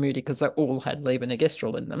to make you moody because they all had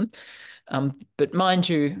levonorgestrel in them. But mind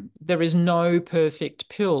you, there is no perfect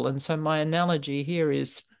pill. And so my analogy here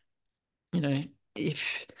is,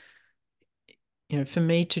 if, for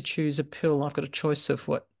me to choose a pill, I've got a choice of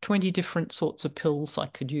 20 different sorts of pills I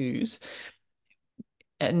could use.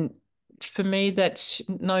 And for me, that's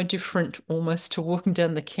no different almost to walking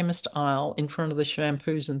down the chemist aisle in front of the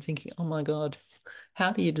shampoos and thinking, oh my God,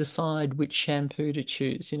 how do you decide which shampoo to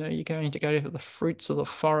choose? You're going to go for the fruits of the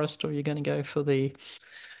forest, or you're going to go for the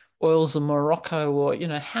oils of Morocco, or,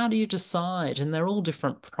 how do you decide? And they're all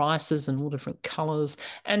different prices and all different colors.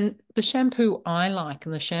 And the shampoo I like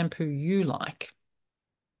and the shampoo you like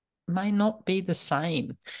may not be the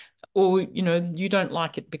same. Or, you don't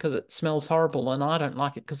like it because it smells horrible, and I don't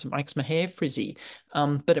like it because it makes my hair frizzy.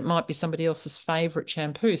 But it might be somebody else's favorite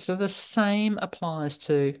shampoo. So the same applies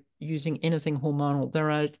to using anything hormonal.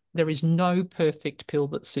 There is no perfect pill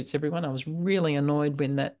that suits everyone. I was really annoyed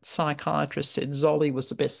when that psychiatrist said Zolly was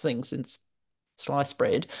the best thing since sliced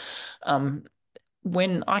bread.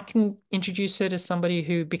 When I can introduce her to somebody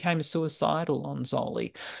who became suicidal on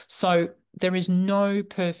Zolly. So there is no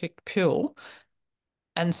perfect pill.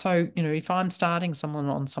 And so, if I'm starting someone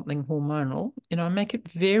on something hormonal, I make it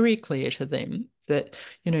very clear to them that,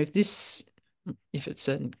 if it's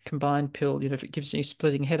a combined pill, if it gives you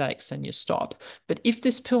splitting headaches, then you stop. But if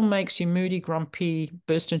this pill makes you moody, grumpy,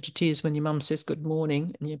 burst into tears when your mum says good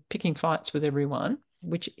morning, and you're picking fights with everyone,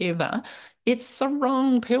 whichever, it's the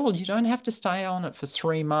wrong pill. You don't have to stay on it for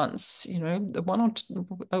 3 months.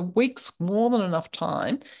 A week's more than enough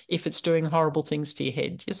time. If it's doing horrible things to your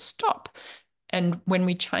head, you stop. And when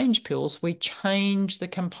we change pills, we change the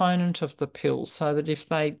component of the pill so that if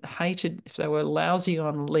they were lousy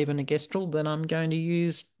on levonorgestrel, then I'm going to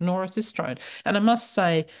use norethisterone. And I must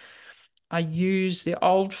say, I use the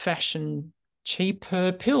old-fashioned,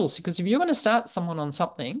 cheaper pills, because if you're going to start someone on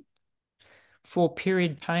something for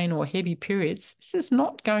period pain or heavy periods, this is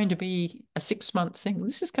not going to be a 6-month thing.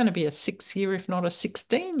 This is going to be a 6-year, if not a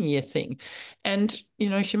 16-year thing. And,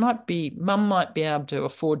 mum might be able to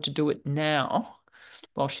afford to do it now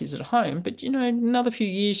while she's at home, but, another few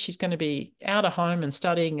years she's going to be out of home and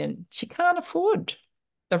studying, and she can't afford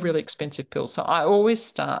a really expensive pill. So I always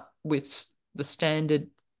start with the standard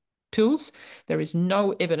pills. There is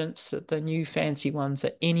no evidence that the new fancy ones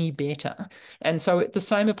are any better. And so the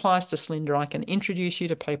same applies to Slinda. I can introduce you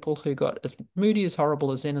to people who got as moody, as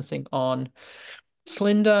horrible as anything on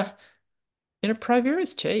Slinda. Provera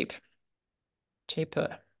is cheaper.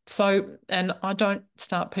 So, and I don't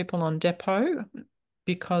start people on depot,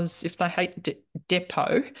 because if they hate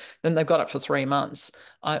depot, then they've got it for 3 months.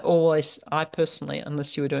 I personally,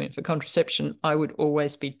 unless you were doing it for contraception, I would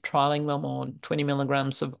always be trialing them on 20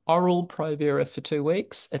 milligrams of oral Provera for 2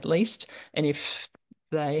 weeks at least. And if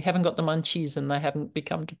they haven't got the munchies and they haven't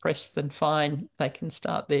become depressed, then fine, they can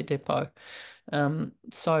start their depot. And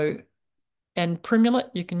Primulet,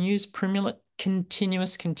 you can use Primulet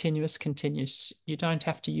continuous. You don't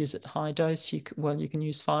have to use it high dose. You can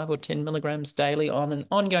use 5 or 10 milligrams daily on an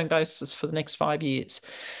ongoing basis for the next 5 years.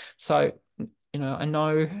 So, I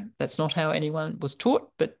know that's not how anyone was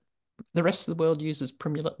taught, but the rest of the world uses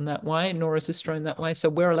Primulet in that way, norethisterone that way. So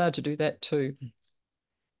we're allowed to do that too.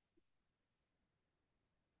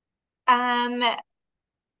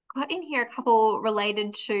 Got in here a couple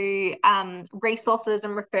related to resources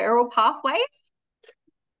and referral pathways.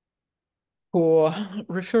 For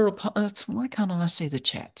referral, why can't I see the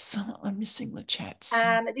chats? I'm missing the chats.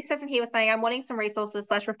 This person here was saying, I'm wanting some resources /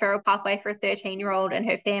 referral pathway for a 13-year-old and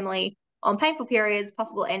her family on painful periods,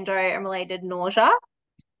 possible endo and related nausea.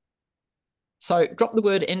 So drop the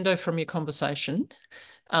word endo from your conversation.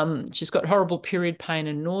 She's got horrible period pain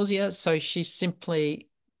and nausea, so she's simply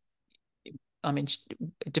I mean,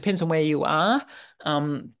 it depends on where you are,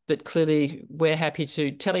 but clearly we're happy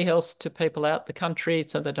to telehealth to people out the country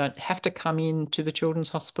so they don't have to come in to the children's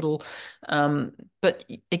hospital. But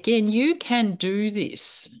again, you can do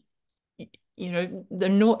this.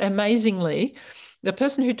 Amazingly, the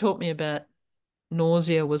person who taught me about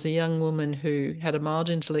nausea was a young woman who had a mild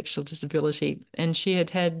intellectual disability, and she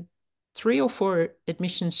had had 3 or 4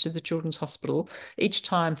 admissions to the children's hospital, each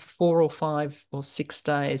time for 4 or 5 or 6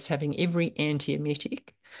 days, having every antiemetic,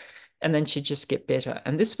 and then she'd just get better.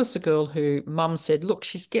 And this was the girl who mum said, look,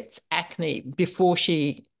 she gets acne before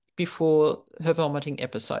her vomiting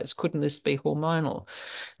episodes. Couldn't this be hormonal?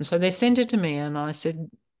 And so they sent it to me, and I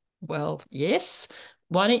said, well, yes.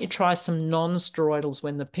 Why don't you try some non-steroidals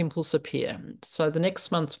when the pimples appear? So the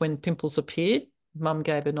next month when pimples appeared, mum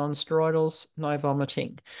gave her non-steroidals, no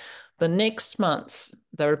vomiting. The next month,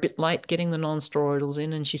 they were a bit late getting the non-steroidals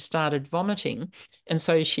in, and she started vomiting. And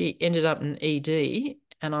so she ended up in ED,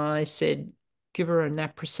 and I said, give her a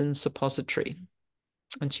naproxen suppository.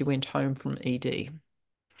 And she went home from ED.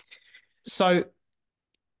 So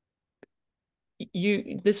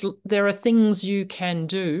there are things you can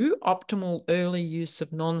do. Optimal early use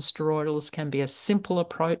of non-steroidals can be a simple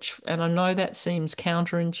approach, and I know that seems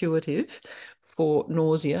counterintuitive for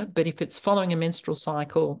nausea, but if it's following a menstrual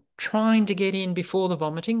cycle, trying to get in before the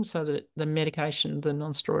vomiting so that the medication, the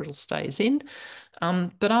non-steroidal, stays in.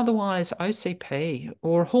 But otherwise, OCP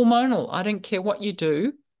or hormonal, I don't care what you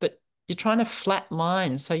do, but you're trying to flat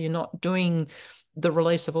line so you're not doing the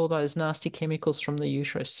release of all those nasty chemicals from the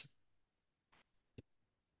uterus.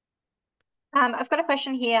 I've got a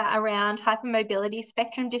question here around hypermobility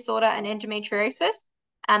spectrum disorder and endometriosis.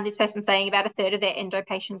 This person's saying about a third of their endo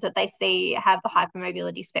patients that they see have the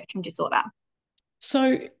hypermobility spectrum disorder.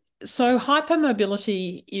 So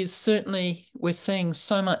hypermobility is certainly, we're seeing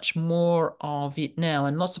so much more of it now,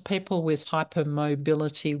 and lots of people with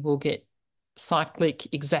hypermobility will get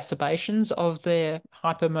cyclic exacerbations of their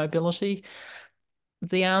hypermobility.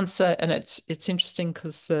 The answer, and it's interesting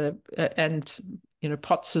because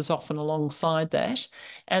POTS is often alongside that,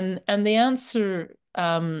 and the answer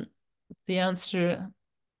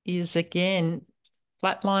is again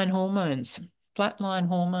flatline hormones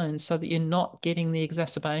so that you're not getting the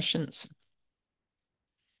exacerbations.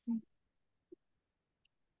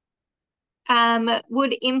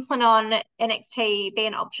 Would Implanon NXT be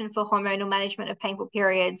an option for hormonal management of painful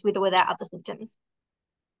periods with or without other symptoms?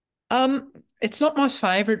 It's not my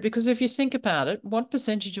favorite because if you think about it, what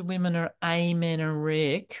percentage of women are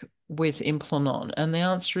amenorrheic with Implanon? And the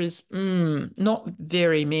answer is not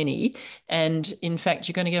very many. And in fact,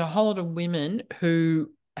 you're going to get a whole lot of women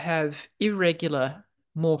who have irregular,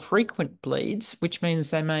 more frequent bleeds, which means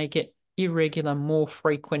they may get irregular, more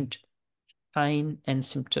frequent pain and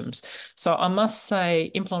symptoms. So I must say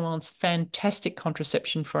Implanon's fantastic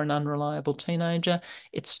contraception for an unreliable teenager.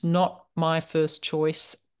 It's not my first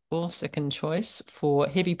choice or second choice for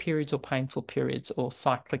heavy periods or painful periods or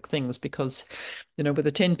cyclic things because, with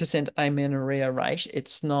a 10% amenorrhea rate,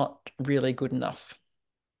 it's not really good enough.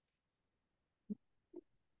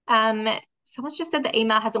 Someone's just said the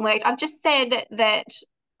email hasn't worked. I've just said that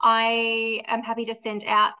I am happy to send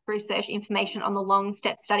out research information on the long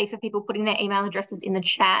step study for people putting their email addresses in the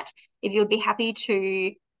chat. If you'd be happy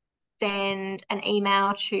to send an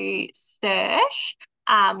email to Serge,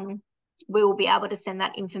 we will be able to send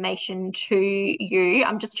that information to you.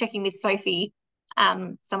 I'm just checking with Sophie.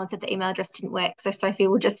 Someone said the email address didn't work, so Sophie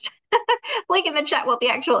will just link in the chat what the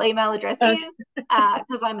actual email address is,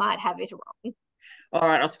 because I might have it wrong. All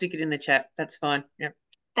right, I'll stick it in the chat. That's fine. Yep.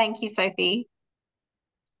 Thank you, Sophie.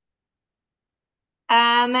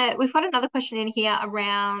 We've got another question in here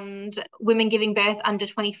around women giving birth under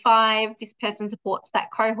 25. This person supports that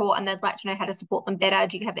cohort and they'd like to know how to support them better.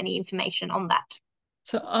 Do you have any information on that?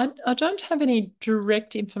 So I don't have any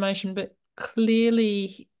direct information, but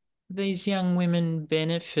clearly these young women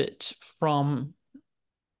benefit from,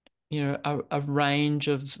 a range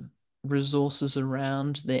of resources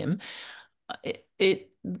around them. The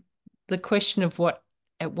question of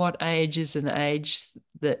at what age is an age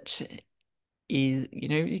that is,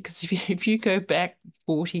 because if you go back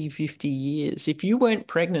 40, 50 years, if you weren't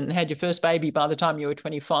pregnant and had your first baby by the time you were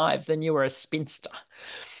 25, then you were a spinster.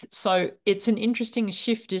 So it's an interesting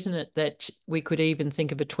shift, isn't it, that we could even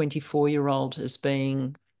think of a 24-year-old as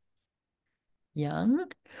being young.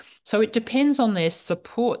 So it depends on their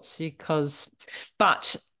supports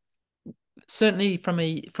but certainly from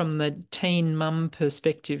the teen mum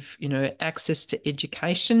perspective, access to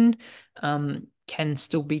education can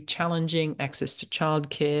still be challenging, access to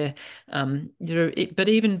childcare, but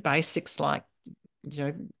even basics like,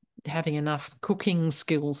 having enough cooking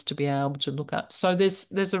skills to be able to look up. So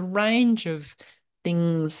there's a range of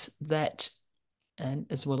things that, and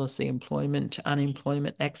as well as the employment,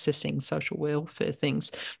 unemployment, accessing social welfare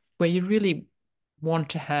things, where you really want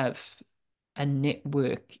to have a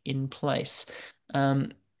network in place.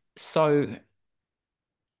 So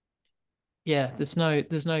yeah, there's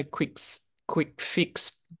no quick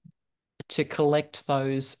fix to collect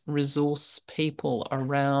those resource people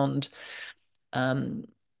around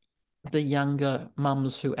the younger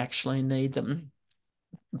mums who actually need them.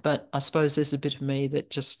 But I suppose there's a bit of me that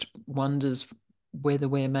just wonders whether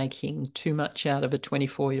we're making too much out of a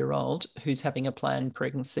 24-year-old who's having a planned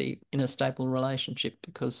pregnancy in a stable relationship,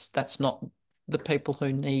 because that's not the people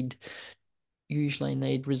who usually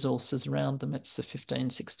need resources around them. It's the 15,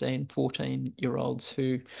 16, 14-year-olds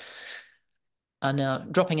who are now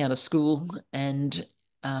dropping out of school and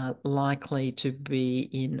likely to be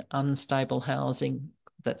in unstable housing.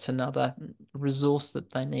 That's another resource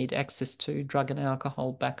that they need access to, drug and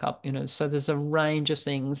alcohol backup, so there's a range of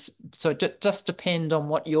things. So it just depend on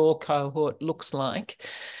what your cohort looks like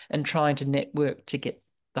and trying to network to get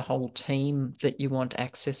the whole team that you want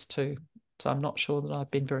access to. So I'm not sure that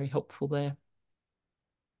I've been very helpful there.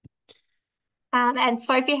 And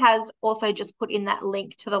Sophie has also just put in that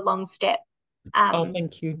link to the long step.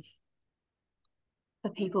 Thank you.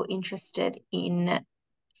 For people interested in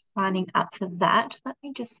signing up for that. Let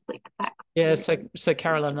me just flick back. Yeah, so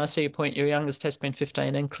Carolyn, I see your point. Your youngest has been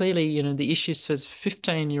 15, and clearly, the issues for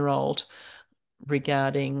 15-year-old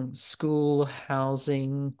regarding school,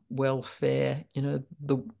 housing, welfare,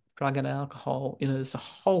 the drug and alcohol, there's a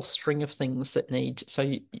whole string of things that need.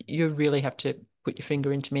 So you really have to put your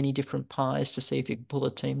finger into many different pies to see if you can pull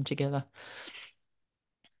a team together.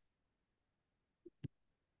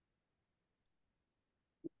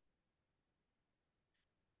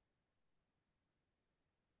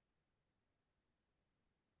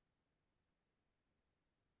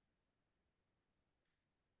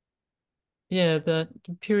 Yeah, the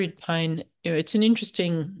period pain, it's an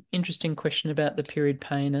interesting question about the period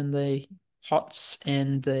pain and the HOTS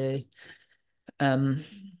and the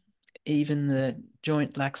even the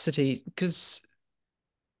joint laxity, because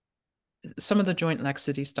some of the joint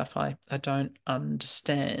laxity stuff I don't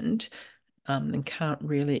understand and can't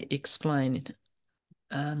really explain.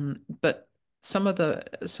 But some of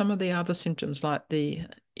the other symptoms, like the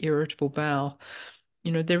irritable bowel,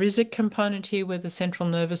 there is a component here where the central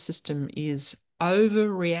nervous system is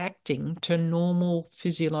overreacting to normal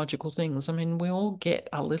physiological things. I mean, we all get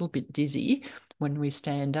a little bit dizzy when we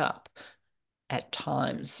stand up at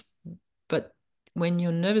times, but when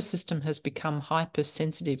your nervous system has become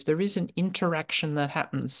hypersensitive, there is an interaction that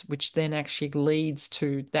happens, which then actually leads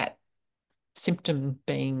to that symptom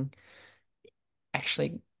being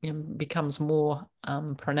actually becomes more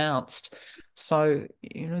pronounced. So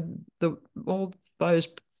all those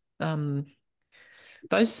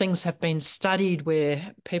things have been studied,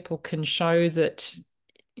 where people can show that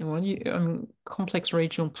complex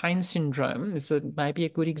regional pain syndrome is maybe a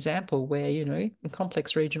good example, where in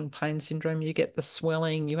complex regional pain syndrome you get the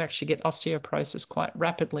swelling, you actually get osteoporosis quite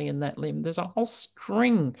rapidly in that limb. There's a whole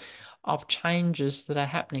string of changes that are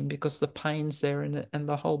happening because the pain's there, and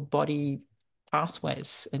the whole body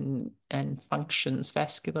pathways and functions,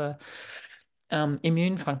 vascular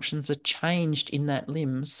immune functions are changed in that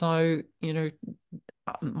limb. So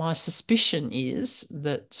my suspicion is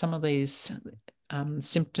that some of these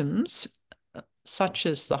symptoms, such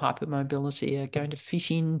as the hypermobility, are going to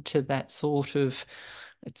fit into that sort of,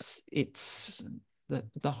 it's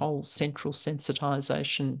the whole central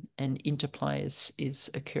sensitization and interplay is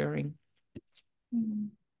occurring.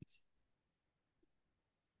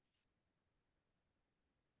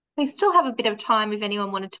 We still have a bit of time if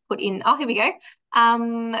anyone wanted to put in. Oh, here we go.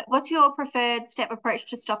 What's your preferred step approach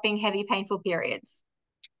to stopping heavy, painful periods?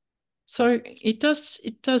 So it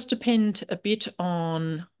does depend a bit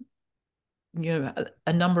on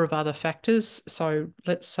a number of other factors. So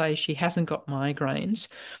let's say she hasn't got migraines,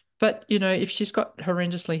 but if she's got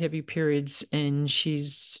horrendously heavy periods and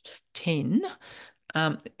she's 10,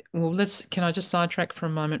 well, can I just sidetrack for a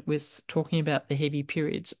moment with talking about the heavy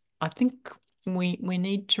periods? I think we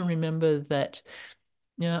need to remember that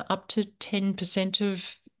up to 10%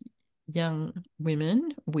 of young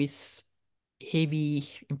women with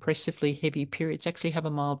impressively heavy periods actually have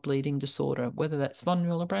a mild bleeding disorder, whether that's von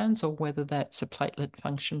Willebrand's or whether that's a platelet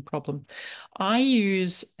function problem. I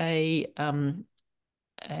use a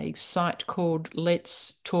site called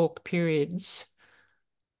Let's Talk Periods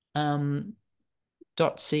 .ca.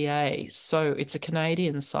 So it's a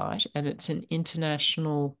Canadian site, and it's an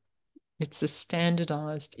international It's a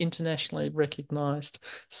standardized, internationally recognized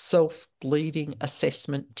self-bleeding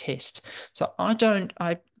assessment test. So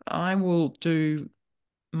I will do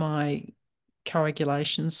my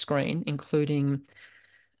coagulation screen, including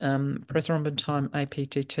prothrombin time,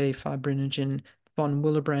 APTT, fibrinogen, von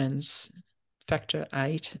Willebrand's factor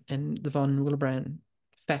 8, and the von Willebrand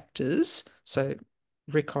factors, so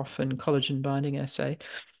Rickhoff and collagen binding assay,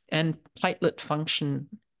 and platelet function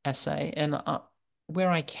assay. And where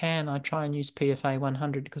I can, I try and use PFA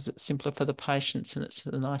 100 because it's simpler for the patients and it's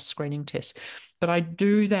a nice screening test. But I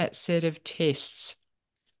do that set of tests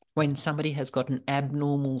when somebody has got an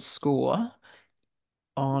abnormal score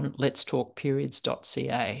on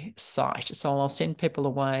letstalkperiods.ca site. So I'll send people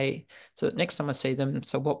away so that next time I see them,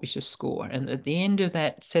 so what was your score? And at the end of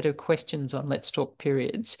that set of questions on Let's Talk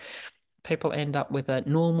Periods, people end up with a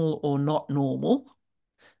normal or not normal.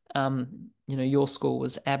 Your score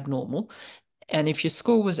was abnormal. And if your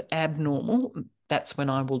score was abnormal, that's when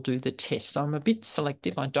I will do the test. So I'm a bit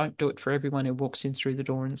selective. I don't do it for everyone who walks in through the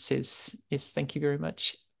door and says, yes, thank you very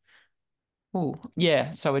much. Oh,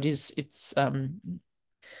 yeah. So it's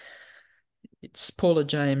Paula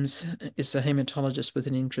James is a haematologist with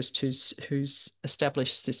an interest who's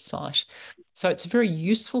established this site. So it's a very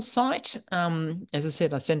useful site. As I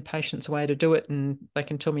said, I send patients away to do it and they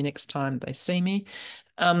can tell me next time they see me.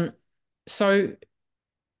 So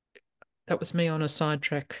that was me on a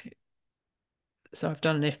sidetrack. So I've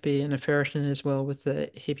done an FB and a ferritin as well with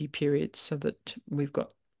the heavy periods so that we've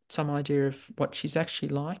got some idea of what she's actually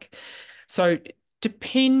like. So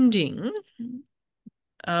depending,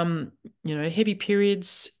 heavy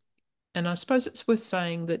periods, and I suppose it's worth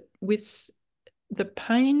saying that with the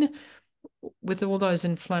pain, with all those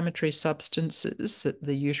inflammatory substances that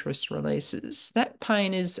the uterus releases, that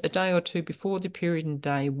pain is a day or two before the period and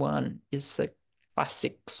day one is the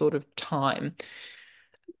classic sort of time.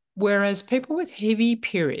 Whereas people with heavy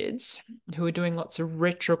periods who are doing lots of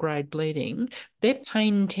retrograde bleeding, their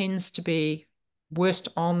pain tends to be worst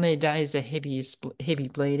on their days of heavy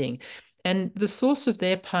bleeding. And the source of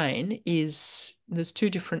their pain is, there's two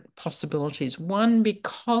different possibilities. One,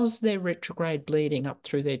 because they're retrograde bleeding up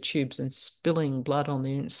through their tubes and spilling blood on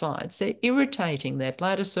the insides, they're irritating their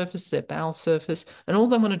bladder surface, their bowel surface, and all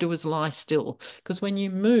they want to do is lie still. Because when you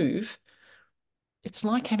move, it's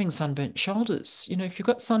like having sunburnt shoulders. If you've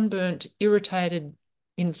got sunburnt, irritated,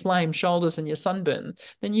 inflamed shoulders and you're sunburned,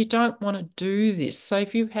 then you don't want to do this. So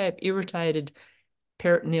if you have irritated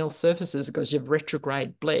peritoneal surfaces because you've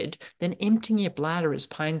retrograde bled, then emptying your bladder is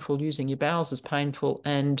painful, using your bowels is painful,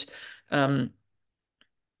 and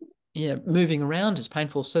moving around is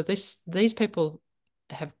painful. So these people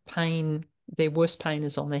have pain. Their worst pain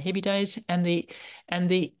is on their heavy days, and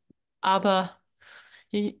the other.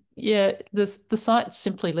 Yeah, the site's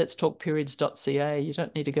simply letstalkperiods.ca. You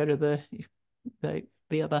don't need to go to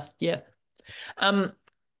the other. Yeah.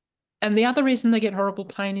 And the other reason they get horrible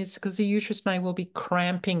pain is because the uterus may well be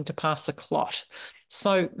cramping to pass a clot.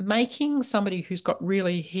 So making somebody who's got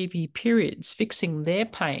really heavy periods, fixing their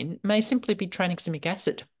pain may simply be tranexamic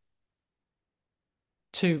acid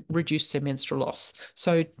to reduce their menstrual loss.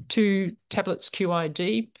 So 2 tablets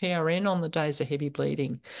QID, PRN on the days of heavy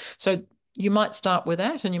bleeding. So you might start with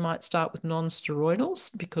that, and you might start with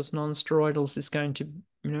non-steroidals because non-steroidals is going to,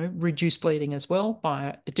 reduce bleeding as well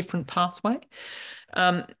by a different pathway.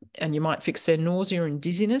 And you might fix their nausea and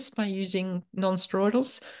dizziness by using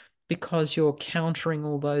non-steroidals because you're countering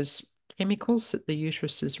all those chemicals that the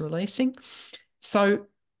uterus is releasing. So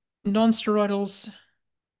non-steroidals,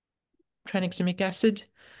 tranexamic acid,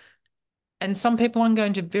 and some people I'm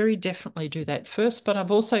going to very definitely do that first, but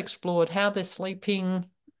I've also explored how they're sleeping.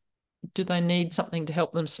 Do they need something to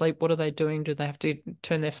help them sleep? What are they doing? Do they have to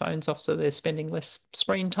turn their phones off so they're spending less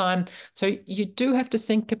screen time? So you do have to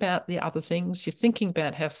think about the other things. You're thinking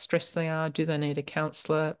about how stressed they are. Do they need a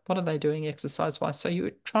counsellor? What are they doing exercise-wise? So you're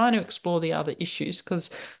trying to explore the other issues because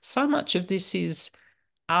so much of this is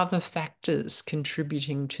other factors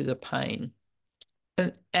contributing to the pain.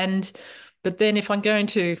 But then if I'm going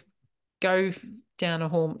to go down a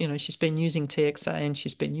hormone, she's been using TXA and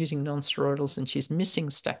she's been using non-steroidals and she's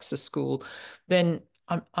missing stacks of school, then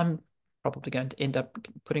I'm probably going to end up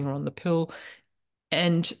putting her on the pill.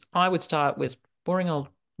 And I would start with boring old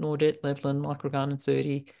Nordet, Levlin, Microgynon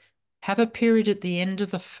 30, have a period at the end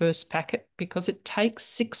of the first packet because it takes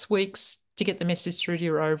 6 weeks to get the message through to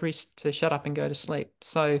your ovaries to shut up and go to sleep.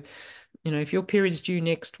 So if your period's due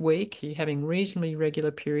next week, you're having reasonably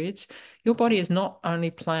regular periods, your body has not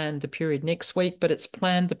only planned the period next week, but it's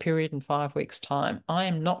planned the period in 5 weeks' time. I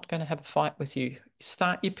am not going to have a fight with you.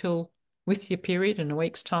 Start your pill with your period in a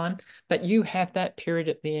week's time, but you have that period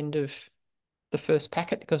at the end of the first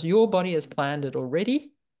packet because your body has planned it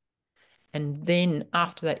already. And then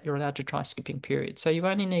after that, you're allowed to try skipping periods. So you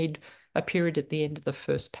only need a period at the end of the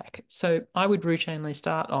first packet. So I would routinely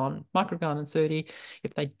start on microgynon 30.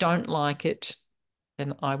 If they don't like it,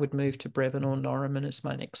 then I would move to Brevin or Norriman as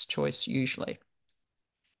my next choice usually.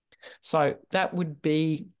 So that would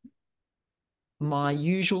be my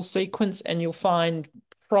usual sequence, and you'll find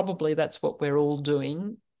probably that's what we're all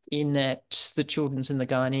doing in at the children's in the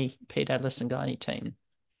paediatric gynae team.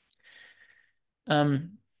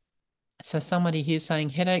 So somebody here saying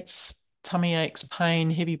headaches, tummy aches,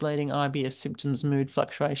 pain, heavy bleeding, IBS symptoms, mood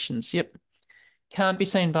fluctuations. Yep. Can't be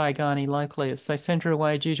seen by a gynae locally if they send her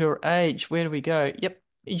away due to her age. Where do we go? Yep.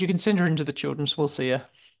 You can send her into the children's. We'll see her.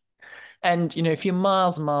 And, you know, if you're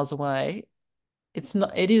miles and miles away,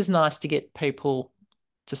 it is nice to get people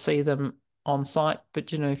to see them on site.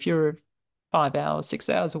 But, you know, if you're 5 hours, 6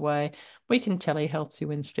 hours away, we can telehealth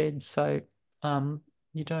you instead. So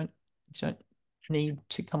you don't need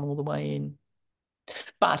to come all the way in.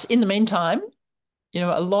 But in the meantime, you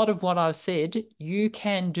know, a lot of what I've said, you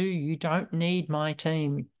can do. You don't need my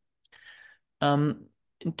team. Do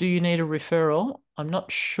you need a referral? I'm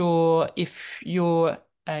not sure if you're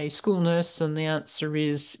a school nurse, and the answer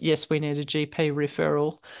is yes, we need a GP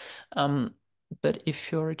referral. But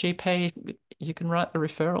if you're a GP, you can write the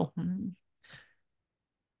referral.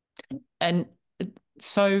 And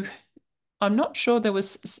so I'm not sure. There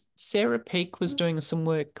was Sarah Peake was doing some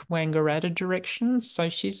work Wangaratta direction, so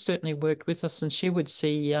she's certainly worked with us, and she would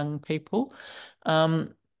see young people.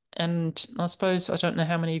 And I suppose I don't know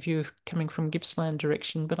how many of you are coming from Gippsland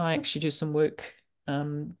direction, but I actually do some work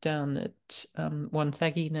down at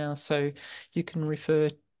Wonthaggi now, so you can refer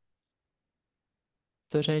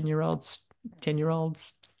 13-year-olds,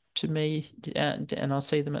 10-year-olds to me, and I'll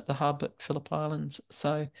see them at the hub at Phillip Island.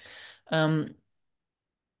 So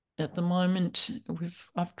at the moment,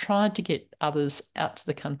 I've tried to get others out to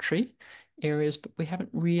the country areas, but we haven't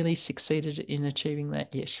really succeeded in achieving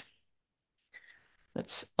that yet.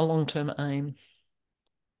 That's a long-term aim.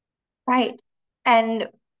 Right. And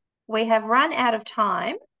we have run out of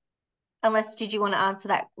time, unless did you want to answer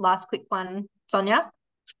that last quick one, Sonia?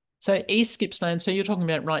 So East Gippsland, so you're talking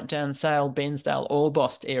about right down Sale, Bairnsdale,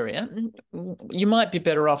 Orbost area. You might be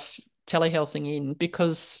better off telehealthing in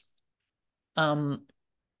because,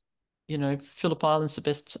 you know, Phillip Island's the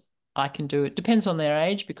best I can do. It depends on their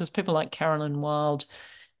age because people like Carolyn Wild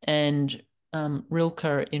and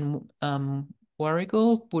Rilke in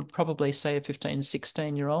Warrigal would probably say a 15,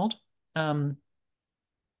 16-year-old.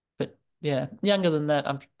 But yeah, younger than that,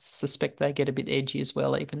 I suspect they get a bit edgy as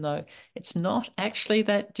well, even though it's not actually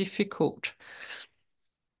that difficult.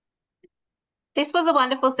 This was a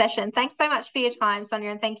wonderful session. Thanks so much for your time,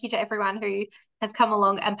 Sonia, and thank you to everyone who has come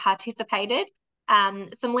along and participated.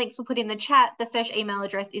 Some links we'll put in the chat. The search email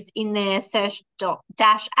address is in there,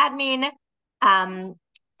 search.admin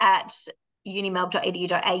at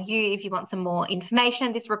unimelb.edu.au if you want some more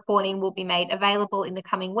information. This recording will be made available in the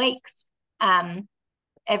coming weeks.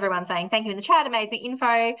 Everyone's saying thank you in the chat, amazing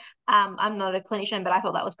info. I'm not a clinician, but I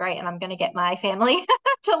thought that was great, and I'm going to get my family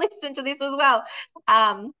to listen to this as well.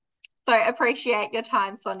 So appreciate your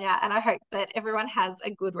time, Sonia, and I hope that everyone has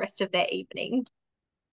a good rest of their evening.